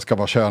alla ska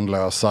vara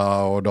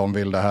könlösa och de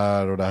vill det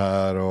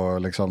här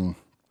och liksom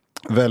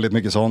väldigt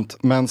mycket sånt.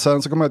 Men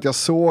sen så kom jag att jag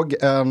såg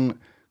en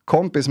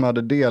kompis som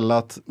hade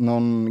delat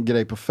någon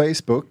grej på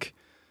Facebook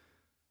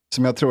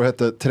som jag tror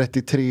hette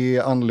 33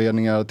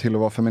 anledningar till att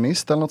vara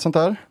feminist eller något sånt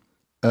där.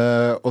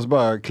 Och så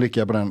bara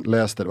klickade jag på den,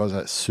 läste, det var så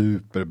här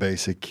super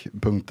basic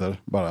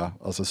punkter bara,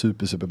 alltså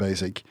super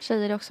basic.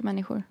 Tjejer är också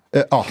människor.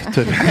 Ja,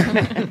 typ.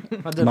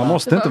 Man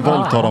måste inte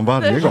våldta dem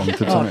varje gång,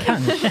 typ som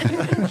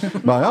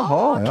bara,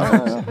 jaha.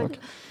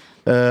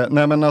 Okay.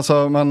 Nej men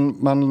alltså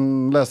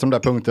man läste de där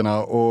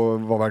punkterna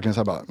och var verkligen så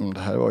här bara, det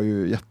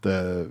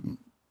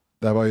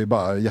här var ju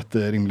bara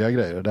jätterimliga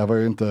grejer.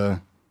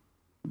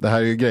 Det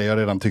här är ju grejer jag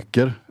redan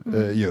tycker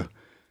ju.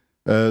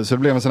 Så det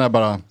blev en sån här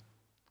bara,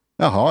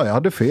 jaha, jag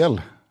hade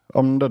fel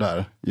om det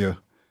där ju.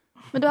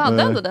 Men du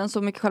hade ändå den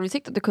så mycket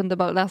självinsikt att du kunde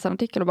bara läsa en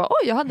artikel och bara,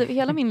 oj, jag hade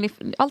hela min liv,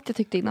 allt jag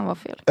tyckte innan var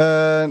fel.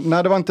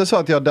 Nej, det var inte så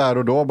att jag där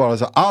och då bara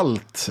så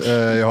allt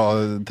jag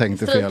har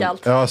tänkt är fel. Stryk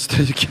allt. Ja,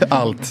 stryk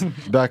allt.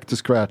 Back to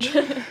scratch.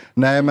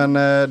 Nej, men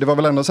det var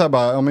väl ändå så här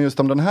bara, ja men just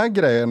om den här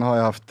grejen har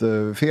jag haft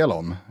fel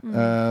om.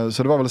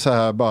 Så det var väl så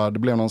här bara, det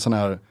blev någon sån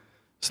här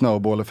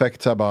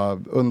snowball-effekt, så här bara,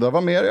 undrar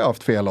vad mer jag har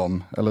haft fel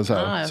om. Eller så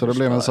här. Så det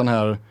blev en sån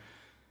här,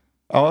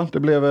 ja, det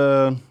blev...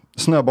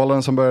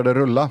 snöbollen som började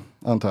rulla,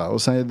 antar jag.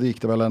 Och sen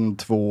gick det väl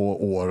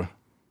 2 år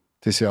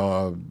tills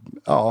jag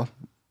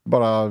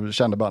bara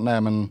kände bara,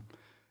 nej men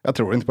jag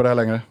tror inte på det här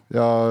längre.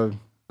 Jag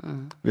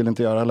vill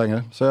inte göra det här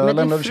längre. Så jag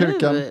lämnade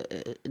kyrkan. Men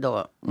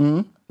då,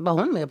 var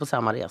hon med på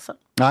samma resa?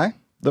 Nej,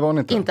 det var hon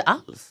inte. Inte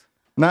alls?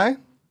 Nej,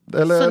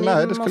 eller så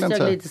nej, det skulle jag inte säga.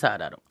 Så ni måste isär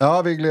där då?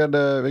 Ja, vi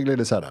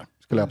gled isär där,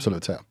 skulle jag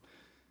absolut säga.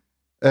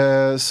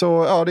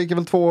 Så ja, det gick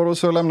väl 2 år och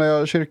så lämnade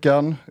jag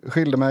kyrkan,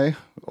 skilde mig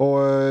och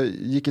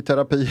gick i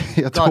terapi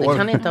i ett år. Ja, det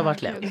kan inte ha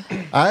varit lätt.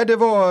 Nej, det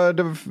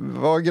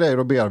var grejer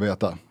att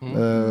bearbeta,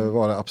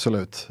 var det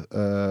absolut.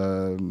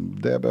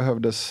 Det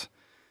behövdes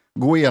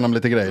gå igenom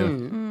lite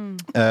grejer.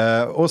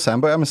 Och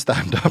sen började jag med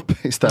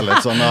stand-up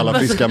istället som alla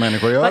friska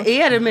människor gör. Vad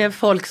är det med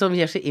folk som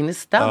ger sig in i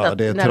stand-up? Ja,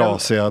 det är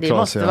trasiga. Det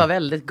måste vara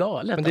väldigt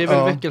galet. Men det är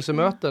väl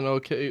väckelsemöten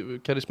och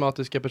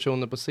karismatiska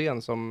personer på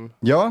scen som...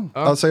 Ja,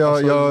 alltså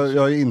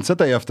jag har insett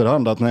det i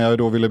efterhand att när jag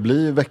då ville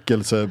bli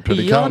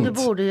väckelsepredikant. Ja,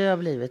 det borde jag ha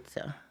blivit.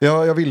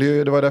 Ja, jag ville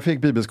ju, det var därför jag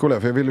gick bibelskola,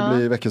 för jag ville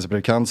bli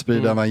väckelsepredikant,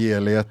 sprida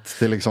evangeliet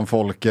till liksom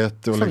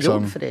folket. Och som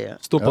liksom, för det.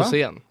 Stå på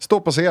scen. Stå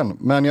på scen,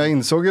 men jag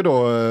insåg ju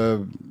då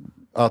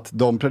att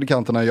de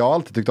predikanterna jag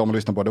alltid tyckte om att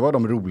lyssna på, det var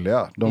de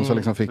roliga. De som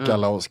liksom fick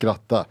alla att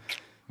skratta.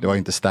 Det var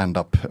inte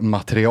stand-up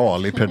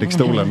material i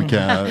predikstolen.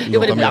 Jo,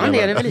 men ibland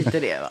är det väl lite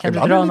det, va? Kan du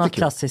dra något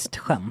klassiskt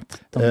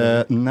skämt?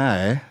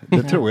 Nej,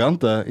 det tror jag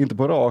inte. Inte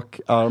på rak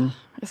arm.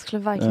 Jag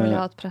skulle verkligen vilja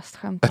ha ett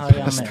prästskämt.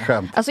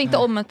 Prästskämt. Alltså inte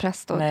om ett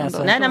präst då. Nej,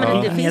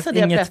 men det finns en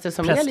del präster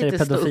som är lite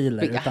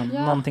pedofiler, utan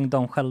någonting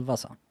de själva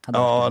sa.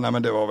 Nej,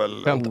 men det var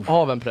väl... Skämt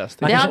av en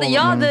präst.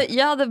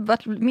 Jag hade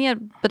varit mer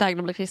benägen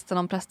att bli kristen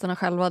om prästerna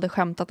själva hade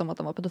skämtat om att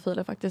de var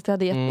pedofiler faktiskt.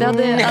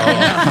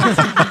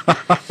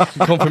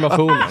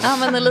 Konfirmation.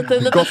 Ja, men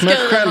lite gott med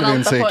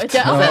självinsikt.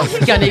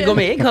 Ska ni gå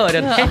med i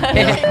kören?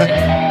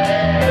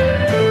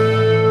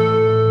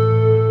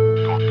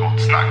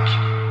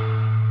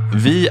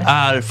 Vi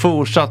är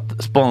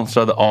fortsatt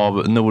sponsrade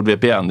av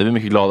NordVPN. Det är vi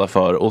mycket glada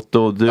för.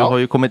 Otto, du har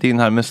ju kommit in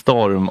här med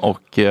storm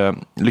och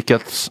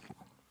lyckats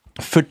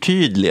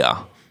förtydliga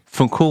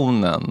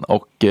funktionen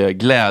och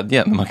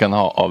glädjen man kan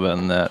ha av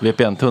en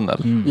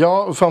VPN-tunnel.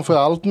 Ja,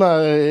 framförallt när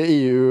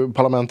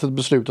EU-parlamentet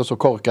beslutar så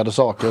korkade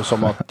saker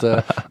som att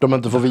de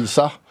inte får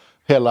visa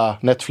hela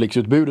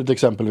Netflix-utbudet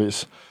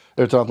exempelvis.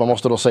 Utan att man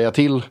måste då säga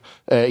till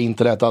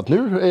internet att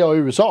nu är jag i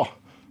USA.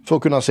 För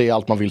att kunna se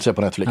allt man vill se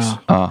på Netflix.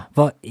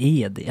 Vad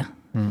är det?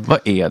 Vad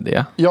är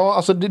det? Ja,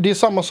 alltså det är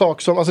samma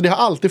sak som, alltså det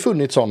har alltid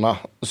funnits sådana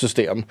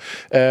system.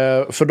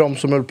 För de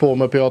som höll på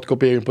med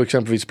piratkopiering på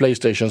exempelvis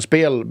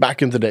PlayStation-spel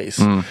back in the days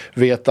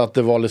vet att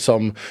det var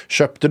liksom,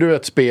 köpte du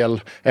ett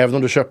spel, även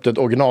om du köpte ett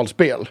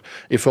originalspel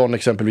ifrån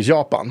exempelvis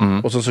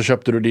Japan och så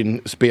köpte du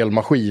din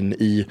spelmaskin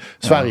i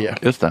Sverige.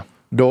 Just det.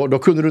 Då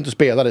kunde du inte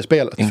spela det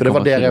spelet, för det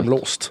var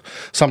DRM-låst.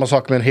 Samma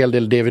sak med en hel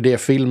del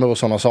DVD-filmer och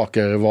sådana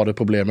saker var det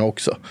problem med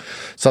också.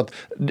 Så att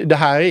det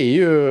här är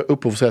ju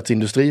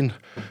upphovsrättsindustrin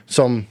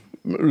som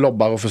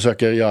lobbar och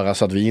försöker göra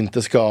så att vi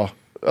inte ska,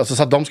 alltså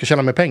så att de ska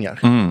tjäna mer pengar.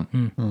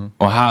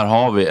 Och här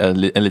har vi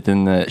en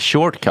liten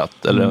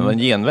shortcut eller en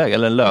genväg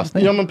eller en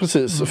lösning. Ja, men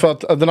precis. För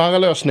att den här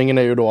lösningen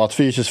är ju då att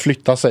fysiskt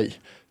flytta sig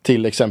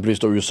till exempelvis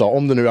då USA,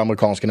 om det nu är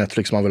amerikanska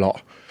Netflix man vill ha.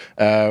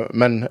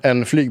 Men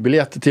en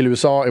flygbiljett till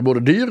USA är både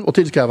dyr och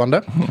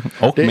tidskrävande.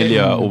 Och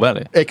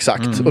miljöovänlig.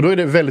 Exakt. Och då är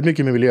det väldigt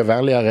mycket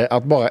miljövänligare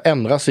att bara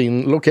ändra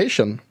sin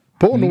location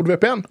på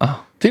NordVPN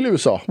till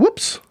USA.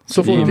 Whoops!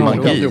 Så får det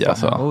magi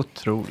alltså.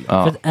 Otroligt.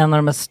 För en av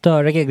de mest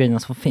störiga grejerna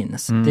som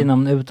finns, det är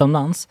någon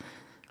utomlands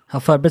har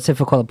förberett sig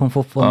för att kolla på en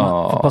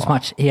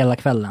fotbollsmatch hela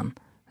kvällen.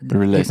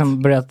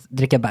 Liksom börjat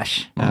dricka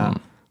bärs.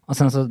 Och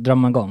sen så drar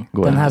man igång.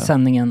 Den här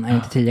sändningen är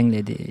inte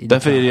tillgänglig.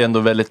 Därför är det ändå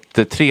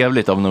väldigt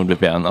trevligt av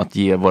NordVPN att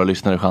ge våra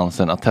lyssnare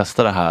chansen att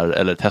testa det här.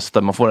 Eller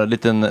testa, man får en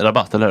liten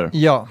rabatt, eller hur?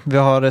 Ja, vi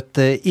har ett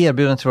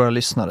erbjudande till våra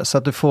lyssnare. Så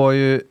att du får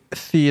ju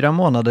 4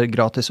 månader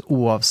gratis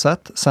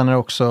oavsett. Sen är det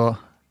också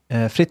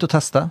fritt att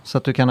testa. Så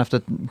att du kan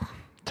efter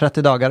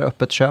 30 dagar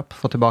öppet köp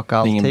få tillbaka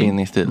allting. Ingen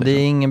bindningstid. Det är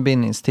ingen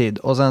bindningstid.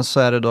 Och sen så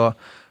är det då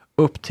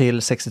upp till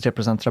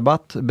 63%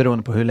 rabatt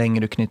beroende på hur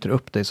länge du knyter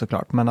upp dig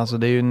såklart. Men alltså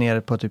det är ju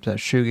nere på typ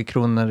 20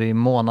 kronor i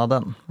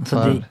månaden.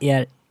 Så det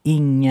är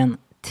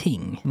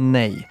ingenting?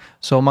 Nej.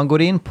 Så om man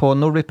går in på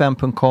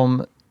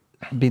nordvpn.com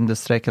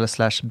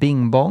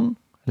 /bingbong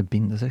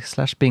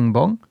eller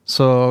 /bingbong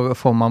så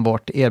får man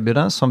vårt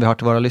erbjudande som vi har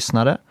till våra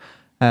lyssnare.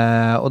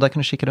 Och där kan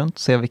du kika runt,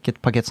 se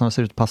vilket paket som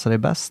ser ut att passa dig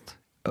bäst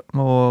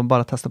och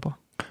bara testa på.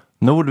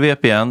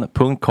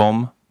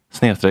 nordvpn.com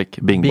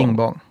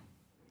 /bingbong.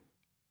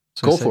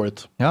 Go for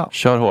it. Ja.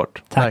 Kör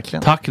hårt.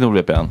 Verkligen. Tack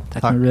NordVPN.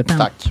 Tack NordVPN.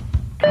 Tack.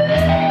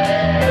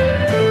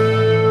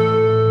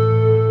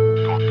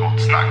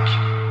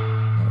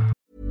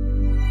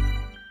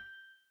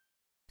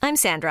 I'm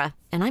Sandra,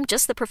 and I'm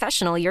just the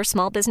professional your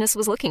small business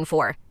was looking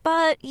for.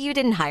 But you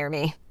didn't hire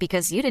me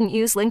because you didn't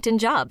use LinkedIn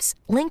Jobs.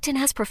 LinkedIn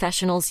has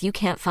professionals you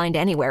can't find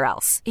anywhere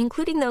else,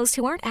 including those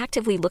who aren't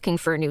actively looking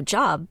for a new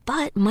job,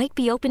 but might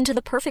be open to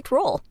the perfect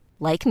role,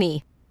 like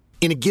me.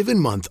 In a given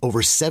month,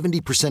 over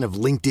 70% of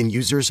LinkedIn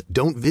users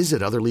don't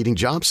visit other leading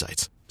job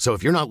sites. So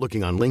if you're not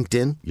looking on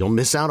LinkedIn, you'll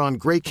miss out on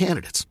great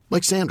candidates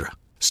like Sandra.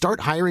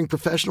 Start hiring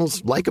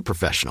professionals like a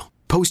professional.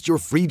 Post your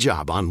free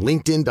job on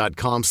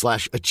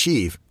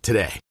linkedin.com/achieve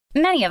today.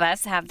 Many of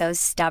us have those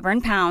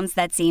stubborn pounds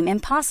that seem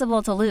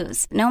impossible to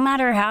lose, no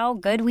matter how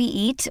good we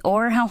eat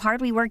or how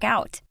hard we work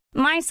out.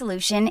 My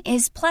solution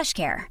is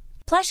PlushCare.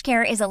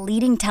 PlushCare is a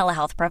leading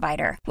telehealth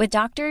provider with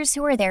doctors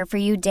who are there for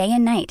you day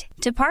and night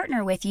to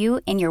partner with you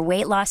in your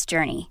weight loss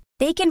journey.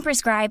 They can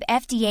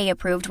prescribe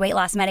FDA-approved weight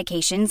loss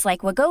medications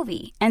like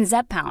Wegovy and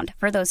Zepbound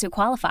for those who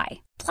qualify.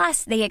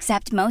 Plus, they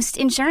accept most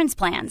insurance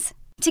plans.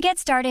 To get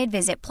started,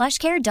 visit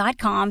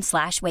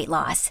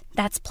plushcare.com/weightloss.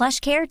 That's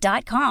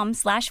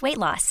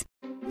plushcare.com/weightloss.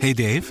 Hey,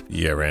 Dave.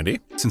 Yeah, Randy.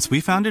 Since we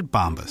founded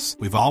Bombas,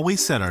 we've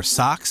always said our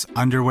socks,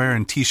 underwear,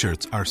 and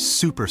T-shirts are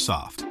super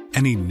soft.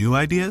 Any new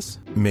ideas?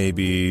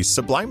 Maybe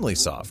sublimely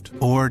soft.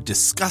 Or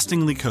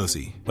disgustingly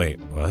cozy. Wait,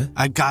 what?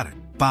 I got it.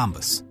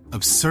 Bombas.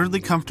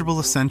 Absurdly comfortable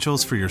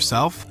essentials for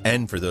yourself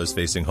and for those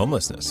facing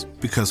homelessness.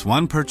 Because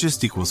one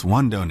purchased equals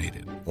one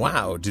donated.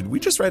 Wow, did we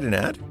just write an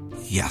ad?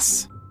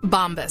 Yes.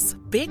 Bombas.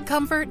 Big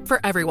comfort for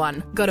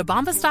everyone. Go to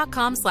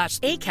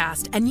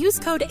bombas.com/ACAST and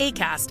use code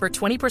ACAST for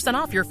 20%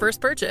 off your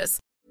first purchase.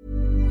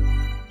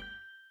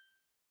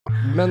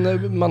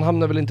 Men man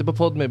hamnar väl inte på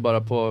Podme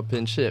bara på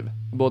Pinchiv?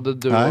 Både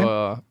du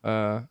och...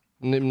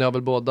 Ni har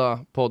väl båda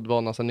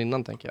poddvana sedan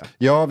innan, tänker jag.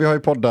 Ja, vi har ju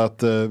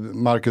poddat.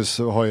 Marcus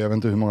har ju, jag vet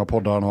inte hur många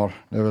poddar han har.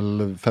 Det är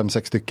väl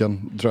 5-6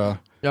 stycken, tror jag.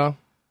 Ja.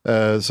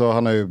 Så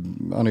han är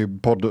ju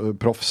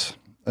poddproffs.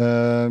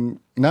 Nej,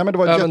 men det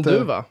var även du,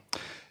 va?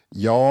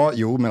 Ja,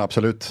 jo, men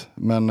absolut.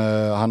 Men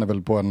han är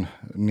väl på en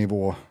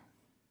nivå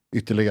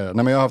ytterligare.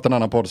 Nej, men jag har haft en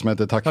annan podd som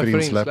heter Tack för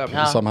insläpp.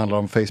 Som handlar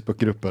om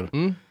Facebookgrupper.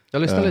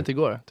 Jag lyssnade lite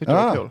igår. Tyckte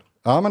det var kul.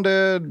 Ja, men det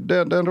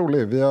är en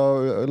rolig. Vi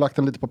har lagt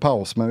den lite på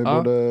paus. Men vi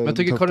borde. Men jag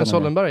tycker Karin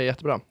Sollenberg är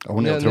jättebra. Ja,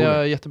 hon är ni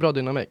har jättebra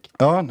dynamik.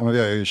 Ja, men vi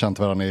har ju känt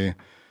varandra i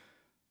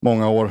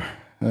många år.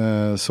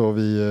 Så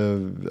vi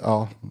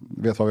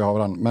vet vad vi har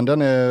varandra. Men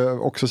den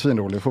är också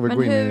svinrolig. Får vi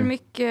gå in hur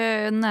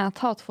mycket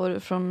näthat får du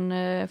från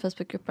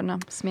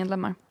Facebookgruppernas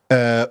medlemmar?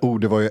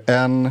 Det var ju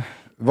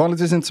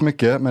vanligtvis inte så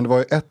mycket, men det var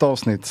ju ett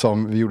avsnitt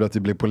som vi gjorde att vi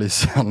blev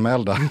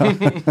polisanmälda.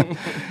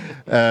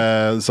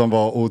 Som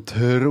var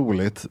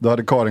otroligt. Då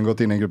hade Karin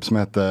gått in i en grupp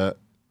som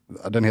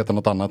den heter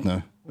något annat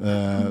nu.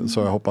 Så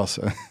jag hoppas,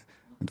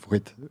 inte för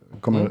skit,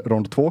 kommer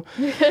rond 2.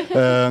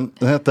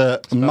 Den hette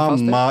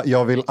Mamma,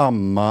 jag vill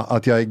amma,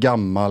 att jag är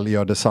gammal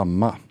gör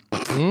detsamma.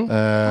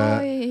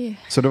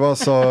 Så det var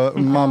så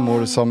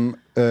mammor som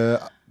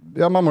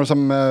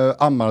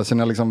ammar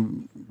sina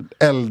liksom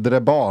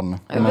äldre barn.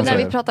 Men när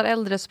vi pratar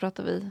äldre så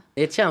pratar vi.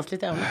 Det är ett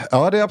känsligt ämne.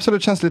 Ja, det är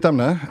absolut känsligt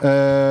ämne.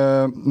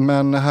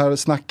 Men här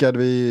snackade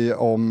vi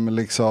om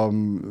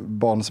liksom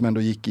barn som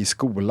ändå gick i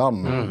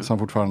skolan. Som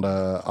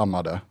fortfarande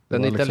ammade.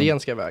 Den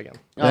italienska vägen.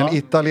 Den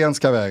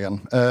italienska vägen.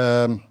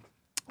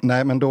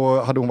 Nej, men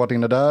då hade hon varit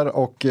inne där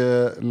och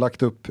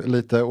lagt upp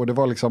lite. Och det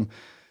var liksom...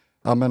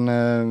 Ja, men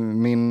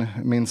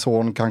min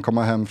son kan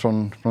komma hem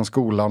från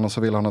skolan och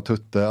så vill han ha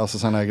tutte, alltså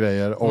sådana här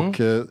grejer.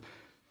 Och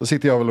då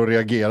sitter jag väl och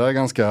reagerar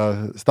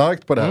ganska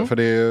starkt på det. För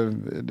det är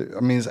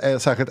jag minns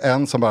särskilt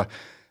en som bara,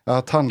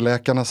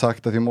 tandläkaren har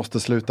sagt att vi måste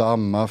sluta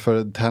amma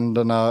för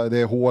tänderna, det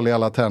är hål i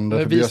alla tänder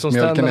för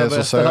bröstmjölken är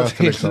så söt.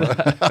 Liksom.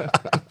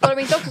 Har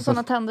de inte också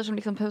sådana tänder som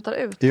liksom putar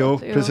ut? Jo,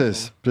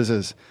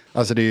 precis.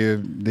 Alltså det är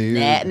ju...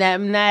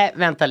 Nej,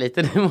 vänta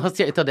lite. Nu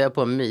måste jag ju ta det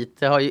på en myt.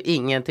 Det har ju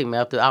ingenting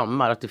med att du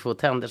ammar, att du får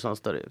tänder som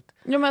står ut.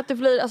 Jo, men att det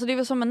blir, alltså det är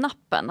väl som med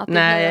nappen. Att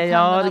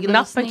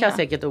nappen kan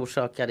säkert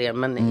orsaka det,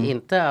 men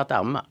inte att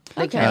amma.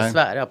 Det kan jag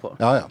svära på.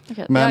 Ja.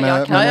 Okay. Men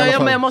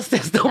jag måste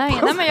stoppa. Nej,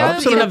 men jag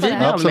absolut. Det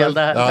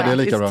är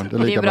lika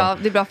bra.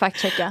 Det är bra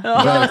fact-checka.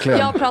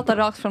 Jag pratar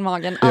rakt från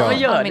magen. Det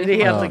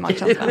är helt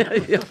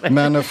okej.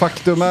 Men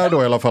faktum är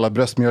då i alla fall att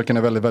bröstmjölken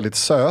är väldigt, väldigt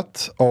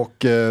söt.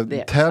 Och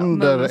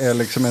tänder är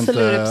liksom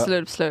inte...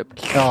 Slurp.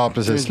 Ja,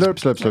 precis.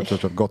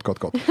 Slurp.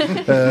 Gott.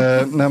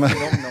 Nej, men...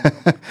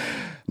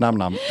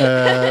 Namn.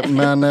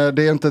 Men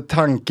det är inte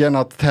tanken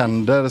att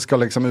tänder ska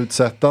liksom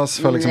utsättas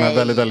för liksom den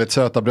väldigt, väldigt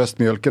söta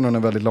bröstmjölken under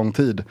en väldigt lång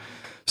tid.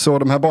 Så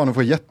de här barnen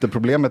får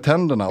jätteproblem med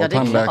tänderna. Och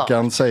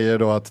tandläkaren säger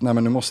då att nej,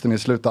 men nu måste ni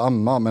sluta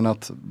amma. Men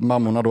att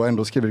mammorna då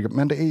ändå skriver,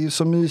 men det är ju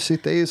så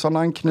mysigt, det är ju sån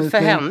anknytning. För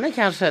henne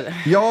kanske.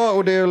 Ja,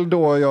 och det är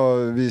då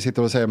vi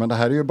sitter och säger, men det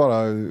här är ju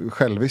bara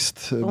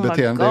själviskt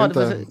beteende. God,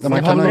 inte,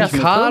 man har de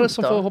karl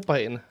som får hoppa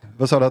in?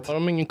 Vad sa du? Har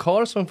de ingen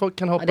karl som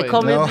kan hoppa in? Det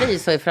kommer ju bli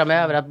så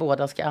framöver att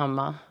båda ska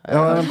amma.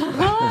 Ja,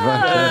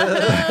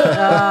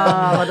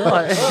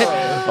 vadå?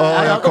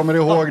 Jag kommer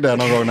ihåg det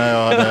någon gång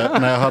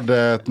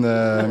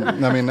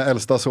när min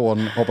äldsta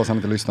son, hoppas han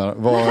inte lyssnar,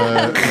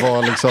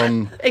 var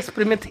liksom...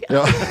 Experimentera.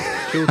 Ja.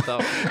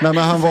 Nej,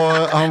 men han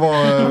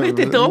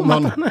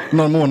var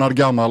någon månad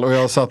gammal och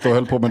jag satt och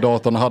höll på med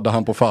datorn och hade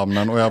han på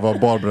famnen och jag var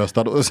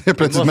barbröstad och så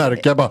plötsligt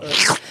märker jag bara...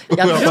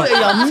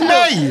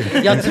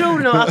 Jag tror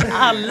nog att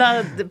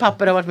alla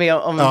pappor har varit med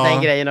om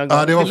den grejen någon gång.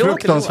 Ja, det var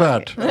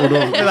fruktansvärt. Och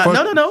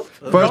då,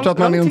 först att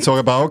man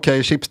insåg bara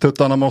okej,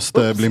 chipstuttarna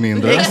måste bli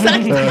mindre.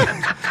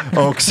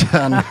 Och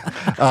sen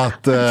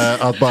att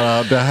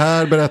bara det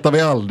här berättar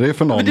vi aldrig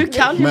för någon. Men du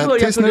kan ju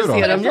börja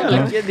producera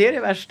mjölk. Det är det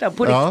värsta.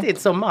 På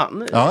riktigt som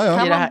man.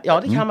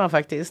 Ja, det kan man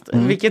faktiskt.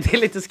 Vilket är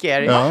lite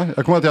scary. Ja,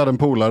 jag kommer att jag hade en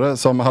polare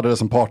som hade det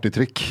som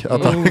partytrick.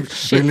 Att han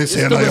vill ni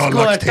se när jag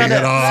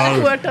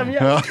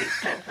lakterar.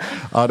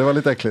 Ja, det var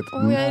lite äckligt.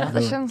 Jag är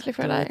rätt känslig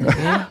för det där.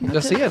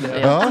 Jag ser det.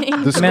 Ja,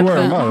 du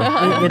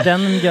squirmar. Är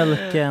den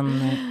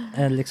mjölken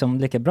liksom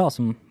lika bra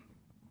som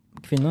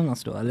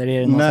kvinnornas då? Eller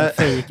är det någon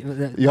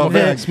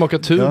fake? Smakar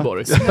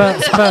Tuborg.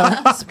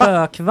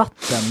 Spökvatten.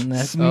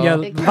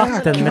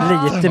 Vatten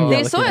med lite mjölk.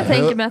 Det är så jag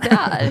tänker mig att det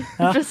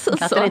är.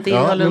 Precis så. Men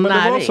det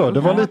var så. Det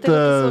var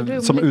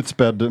lite som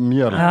utspädd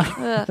mjölk.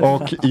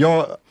 Och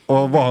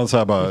Och var han så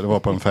här bara, det var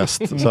på en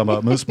fest. Så han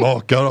bara, men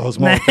smaka då. Och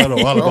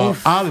alla bara,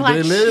 aldrig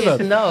i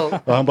livet. No.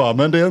 Och han bara,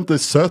 men det är inte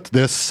sött,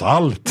 det är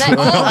salt. Och jag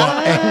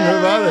bara,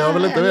 ännu värre, jag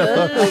vill inte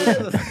veta.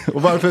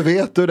 Och varför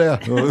vet du det?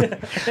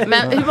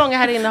 Men hur många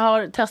här inne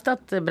har testat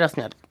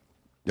bröstmjölk?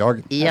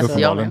 Jag, I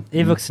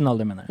vuxen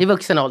ålder menar du? I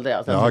vuxen ålder,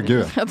 alltså. Ja,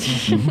 gud.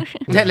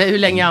 Eller hur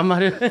länge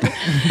ammar du?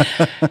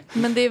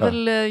 Men det är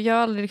väl, jag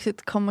har aldrig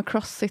riktigt kommit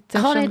across it.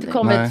 Har ni inte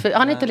kommit,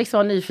 har ni inte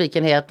liksom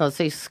nyfikenhet och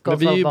syskon? Men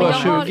vi är ju bara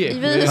 20.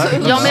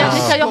 Ja, men vi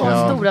kan ju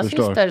ha stora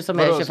syster som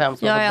är 25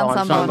 som jag är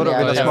ensam barn. Va?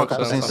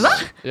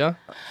 Ja.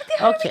 Det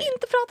har vi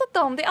inte pratat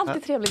om. Det är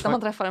alltid trevligt när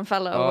man träffar en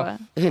fälla. Och...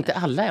 Är inte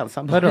alla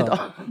ensambarn idag?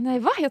 Nej,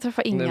 va? Jag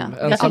träffar inga.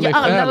 Jag tycker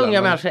alla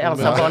unga människor är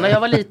ensambarn. När jag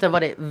var liten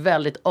var det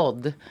väldigt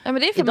odd. Ja,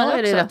 men det är för idag mig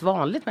är det också rätt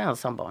vanligt med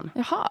ensambarn.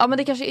 Jaha, ja, men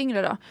det kanske är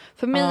yngre då.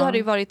 För mig har det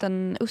ju varit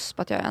en usp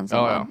att jag är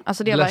ensambarn. Ja.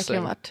 Alltså det har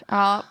verkligen varit.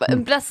 Ja,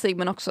 en blessing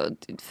men också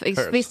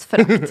visst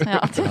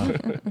förakt.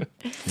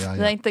 Det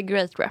är inte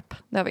great rap.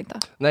 Det har vi inte.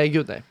 Nej,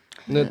 gud nej.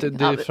 Det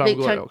vi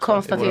kan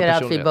konstatera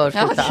att vi bör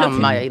sluta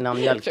amma innan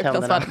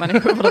mjölktänderna.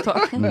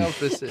 Ja,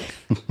 precis.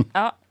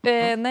 Ja,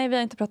 nej, vi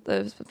har inte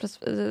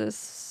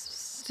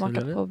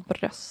smakat på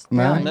bröst.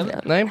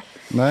 Nej,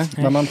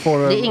 när man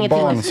får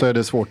barn så är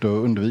det svårt att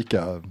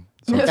undvika.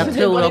 Jag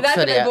tror också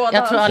det.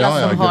 Jag tror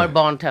alla som har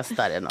barn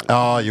testar det.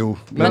 Ja, jo.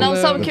 Men om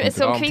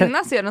som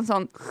kvinna ser en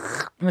sån...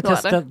 Men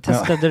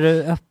testade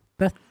du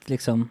öppet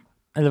liksom?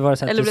 Eller var det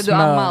så att eller blev du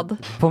ammad?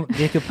 Du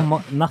gick upp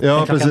på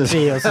natten klockan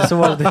 3 och så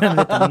såg du en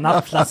liten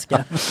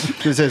nappflaska.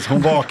 Precis,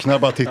 hon vaknar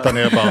bara tittar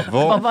ner och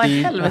bara, vad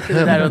i helvete är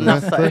det där och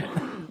nassar?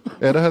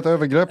 Är det här ett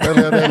övergrepp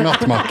eller är det en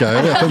nattmacka?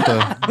 Jag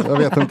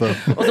vet inte.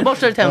 Och så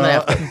borstar du tänderna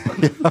efter.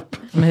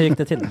 Men hur gick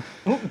det till?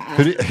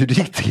 Hur det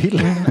gick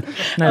till?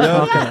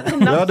 Ja,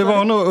 det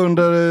var nog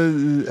under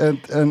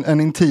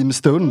en intim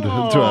stund,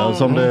 tror jag,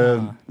 som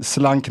det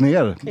slank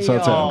ner, så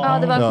att säga. Ja,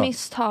 det var ett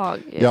misstag.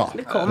 Ja,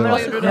 det kommer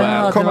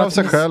av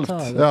sig självt.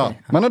 Ja.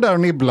 Man är där och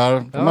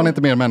nibblar, man är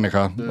inte mer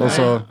människa. Och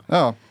så,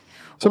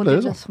 så blir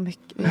det så.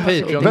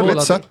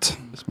 Väldigt sött.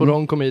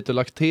 Sporong kommer hit och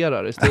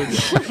lakterar i studion.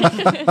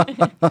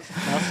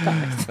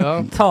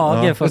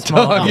 Tage får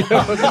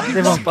smaka.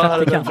 Det var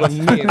Sparven från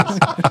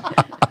Minsk.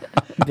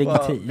 Big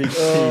T.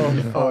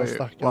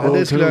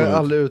 Det skulle jag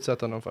aldrig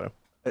utsätta någon för.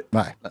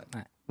 Nej.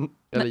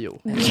 Eller jo.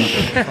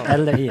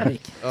 Eller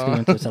Erik. Jag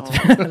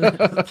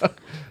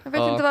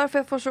vet inte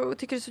varför jag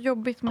tycker det är så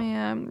jobbigt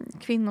med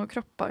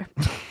kvinnokroppar.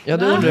 Ja,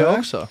 det undrar jag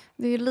också.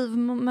 Det är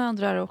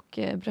livmödrar och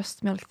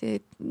bröstmjölk.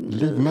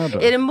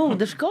 Livmödrar? Är det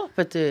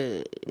moderskapet?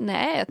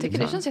 Nej, jag tycker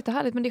det känns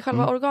jättehärligt. Men det är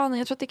själva organen.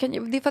 Jag tror att det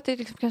är för att jag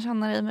liksom kan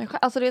känna det i mig själv.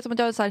 Alltså det är som att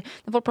jag är så här,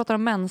 när folk pratar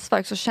om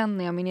mensvärk så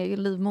känner jag min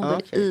egen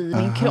livmoder i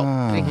min kropp.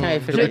 När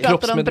vi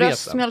pratar om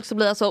bröstmjölk så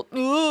blir jag så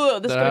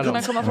det skulle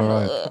kunna komma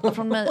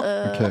från mig.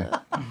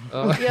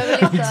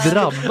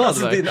 Drabbad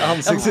alltså, din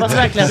ansikte.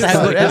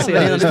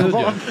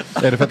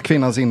 Är det för att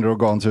kvinnans inre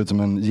organ ser ut som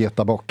en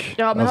getabock?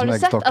 Ja, men har du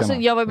sett? Alltså,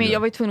 jag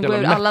var ju tvungen att gå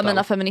ur alla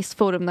mina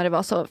feministforum när det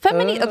var så.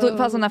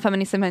 Fast när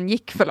feminismen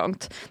gick för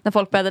långt. När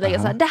folk började lägga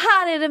så här, det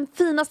här är den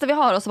finaste vi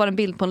har. Och så var det en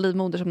bild på en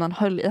livmoder som någon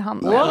höll i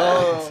handen.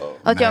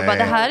 Att jag bara,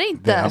 det här är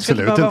inte... Det är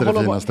absolut inte det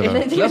finaste.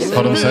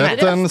 Har de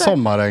sett en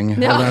sommaräng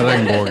eller en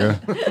regnbåge?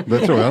 Det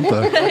tror jag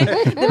inte.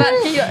 Det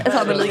verkar ju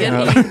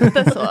sannoliken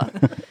inte så.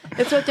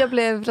 Jag tror att jag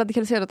blev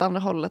radikaliserad åt andra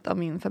hållet av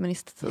min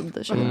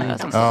feministtid.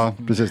 Ja,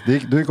 precis.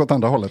 Du gick åt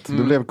andra hållet.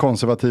 Du blev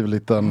konservativ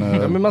liten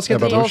men man ska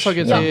inte ta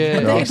saker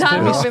till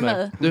extremism.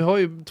 Du har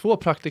ju 2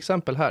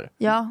 praktexempel här.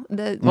 Ja,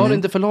 var det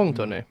inte för långt,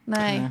 hörni?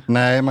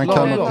 Nej, man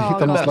kan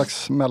hitta någon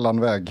slags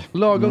mellanväg.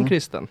 Lagom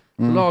kristen.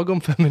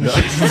 Lagom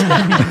feminist.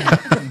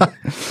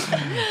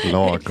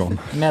 Lagom.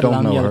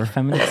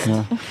 Mellanmjölkfeminist.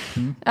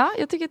 Ja,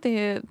 jag tycker att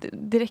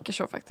det räcker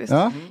så faktiskt.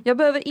 Jag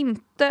behöver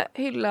inte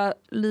hylla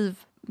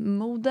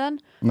livmodern.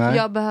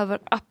 Jag behöver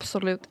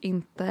absolut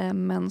inte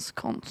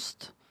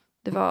menskonst.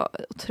 Det var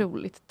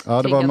otroligt.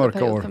 Ja, det var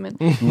mörka år.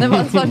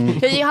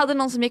 Jag hade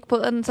någon som gick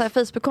på en så här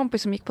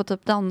Facebook-kompis som gick på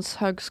typ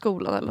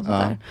danshögskolan eller något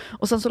där.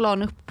 Och sen så la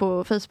han upp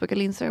på Facebook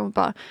eller Instagram och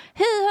bara,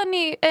 hej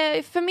hörni,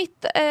 för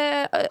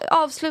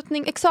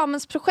mitt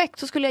examensprojekt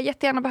så skulle jag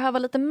jättegärna behöva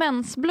lite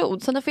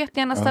mensblod. Så ni får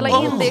jättegärna ställa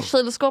in det i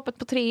kylskåpet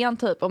på 3:an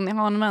typ om ni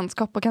har en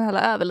menskopp och kan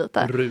hälla över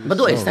lite. Men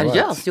då är det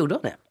seriöst, gjorde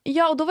hon det?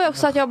 Ja, och då var jag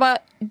också att jag bara,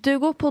 du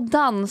går på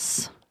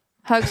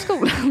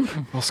danshögskolan.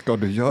 Vad ska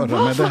du göra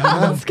med det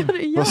här? Vad ska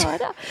du göra?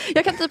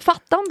 Jag kan typ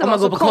fatta om det var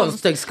så på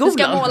konsthögskolan.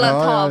 Du ska måla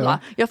en tavla.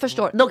 Jag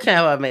förstår. Då kan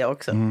jag vara med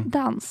också.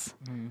 Dans.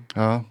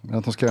 Ja,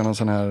 att de ska göra någon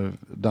sån här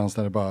dans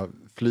där det bara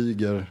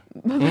flyger.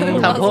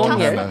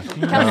 Tamponger.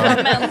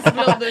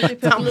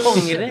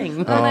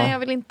 Tampongregn. Nej, jag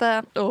vill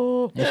inte.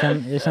 Jag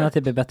känner att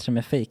det blir bättre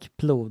med fake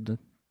blod.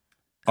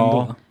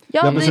 Ja.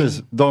 Ja,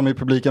 precis. De i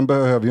publiken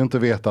behöver ju inte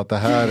veta att det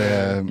här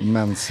är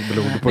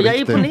mensblod på riktigt. Jag är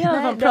imponerad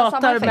att man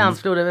pratar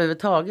mensblod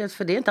överhuvudtaget.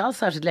 För det är inte alls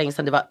särskilt länge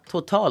sedan det var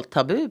totalt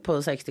tabu på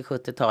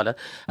 60-70-talet.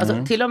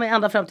 Alltså till och med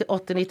ända fram till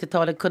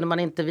 80-90-talet kunde man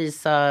inte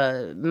visa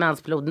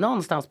mensblod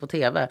någonstans på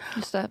tv.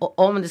 Och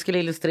om det skulle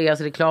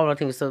illustreras i reklam eller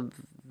någonting så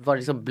var det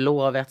liksom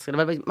blå vätska.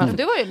 Men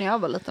det var ju när jag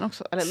var liten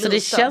också. Eller så det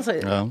känns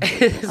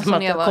som att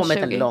det har kommit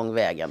 20. En lång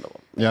väg ändå.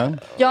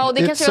 Ja, och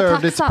det kanske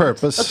var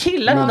tacksamt. Och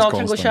killar idag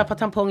kan gå och köpa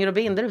tamponger och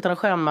binder utan att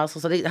skämmas.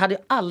 Och så. Det hade ju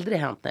aldrig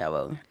hänt när jag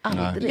var ung.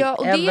 Aldrig. Ja,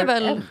 och det är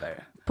väl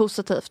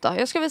positivt då.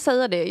 Jag ska väl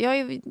säga det.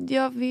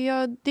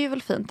 Det är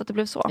väl fint att det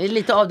blev så. Det är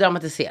lite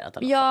avdramatiserat.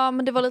 Ja,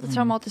 men det var lite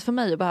traumatiskt för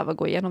mig att behöva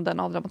gå igenom den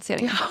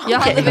avdramatiseringen. Jag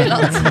hade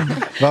velat.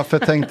 Varför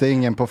tänkte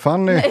ingen på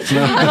Fanny?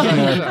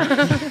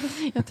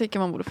 Jag tycker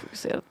man borde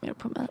fokusera mer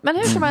på mig. Men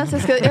hur som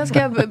helst,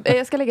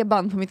 jag ska lägga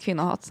band på mitt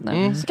kvinnohat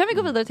nu. Så kan vi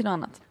gå vidare till något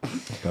annat.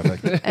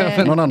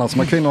 Perfekt. Någon annan som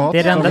har kvinnohat? Det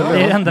är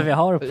det enda vi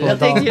har på. Jag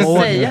tänkte ju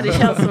säga, det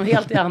känns som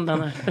helt i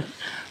andan här.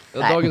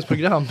 Dagens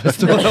program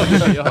består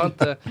av jag har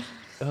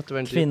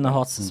inte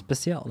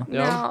kvinnohatsspecial.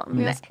 Ja,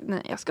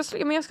 jag ska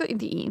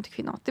det är inte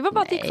kvinnohat. Det var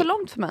bara att det gick för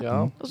långt för mig.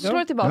 Ja. Och så slår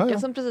det tillbaka.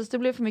 Sen precis, det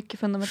blev för mycket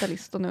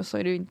fundamentalist och nu så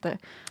är det ju inte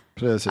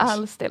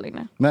alls det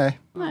längre. Nej,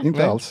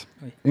 inte alls.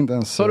 Inte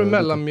ens. Sa du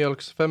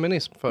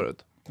mellanmjölksfeminism förut?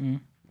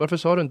 Varför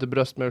sa du inte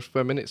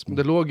bröstmjölksfeminism?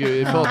 Det låg ju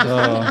i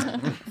fatet.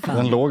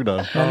 Den låg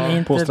där. Men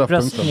inte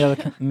bröstmjölk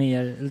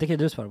mer, det kan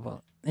du svara på.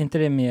 Inte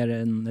det mer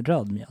än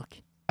röd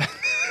mjölk?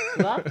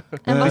 Va?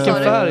 Vilken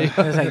färg?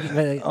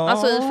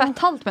 Alltså i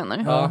fetthalt menar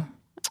du?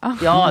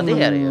 Ja,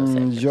 det är det ju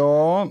säkert.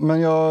 Ja,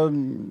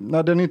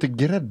 men den är inte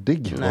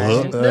gräddig.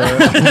 Nej.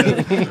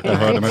 Jag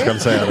hörde mig själv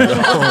säga det.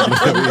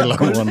 Jag blev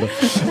illamående.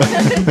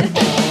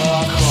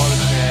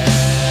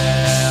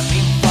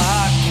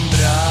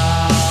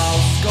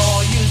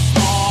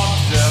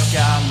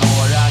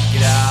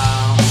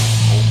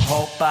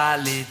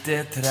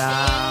 Lite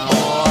tram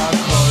och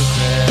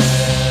Jorge,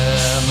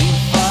 min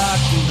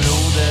fucking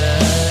broder.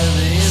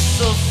 Det är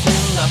så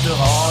synd att du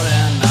har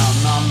en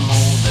annan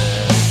mode.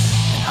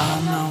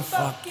 En annan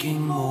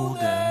fucking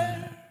mode.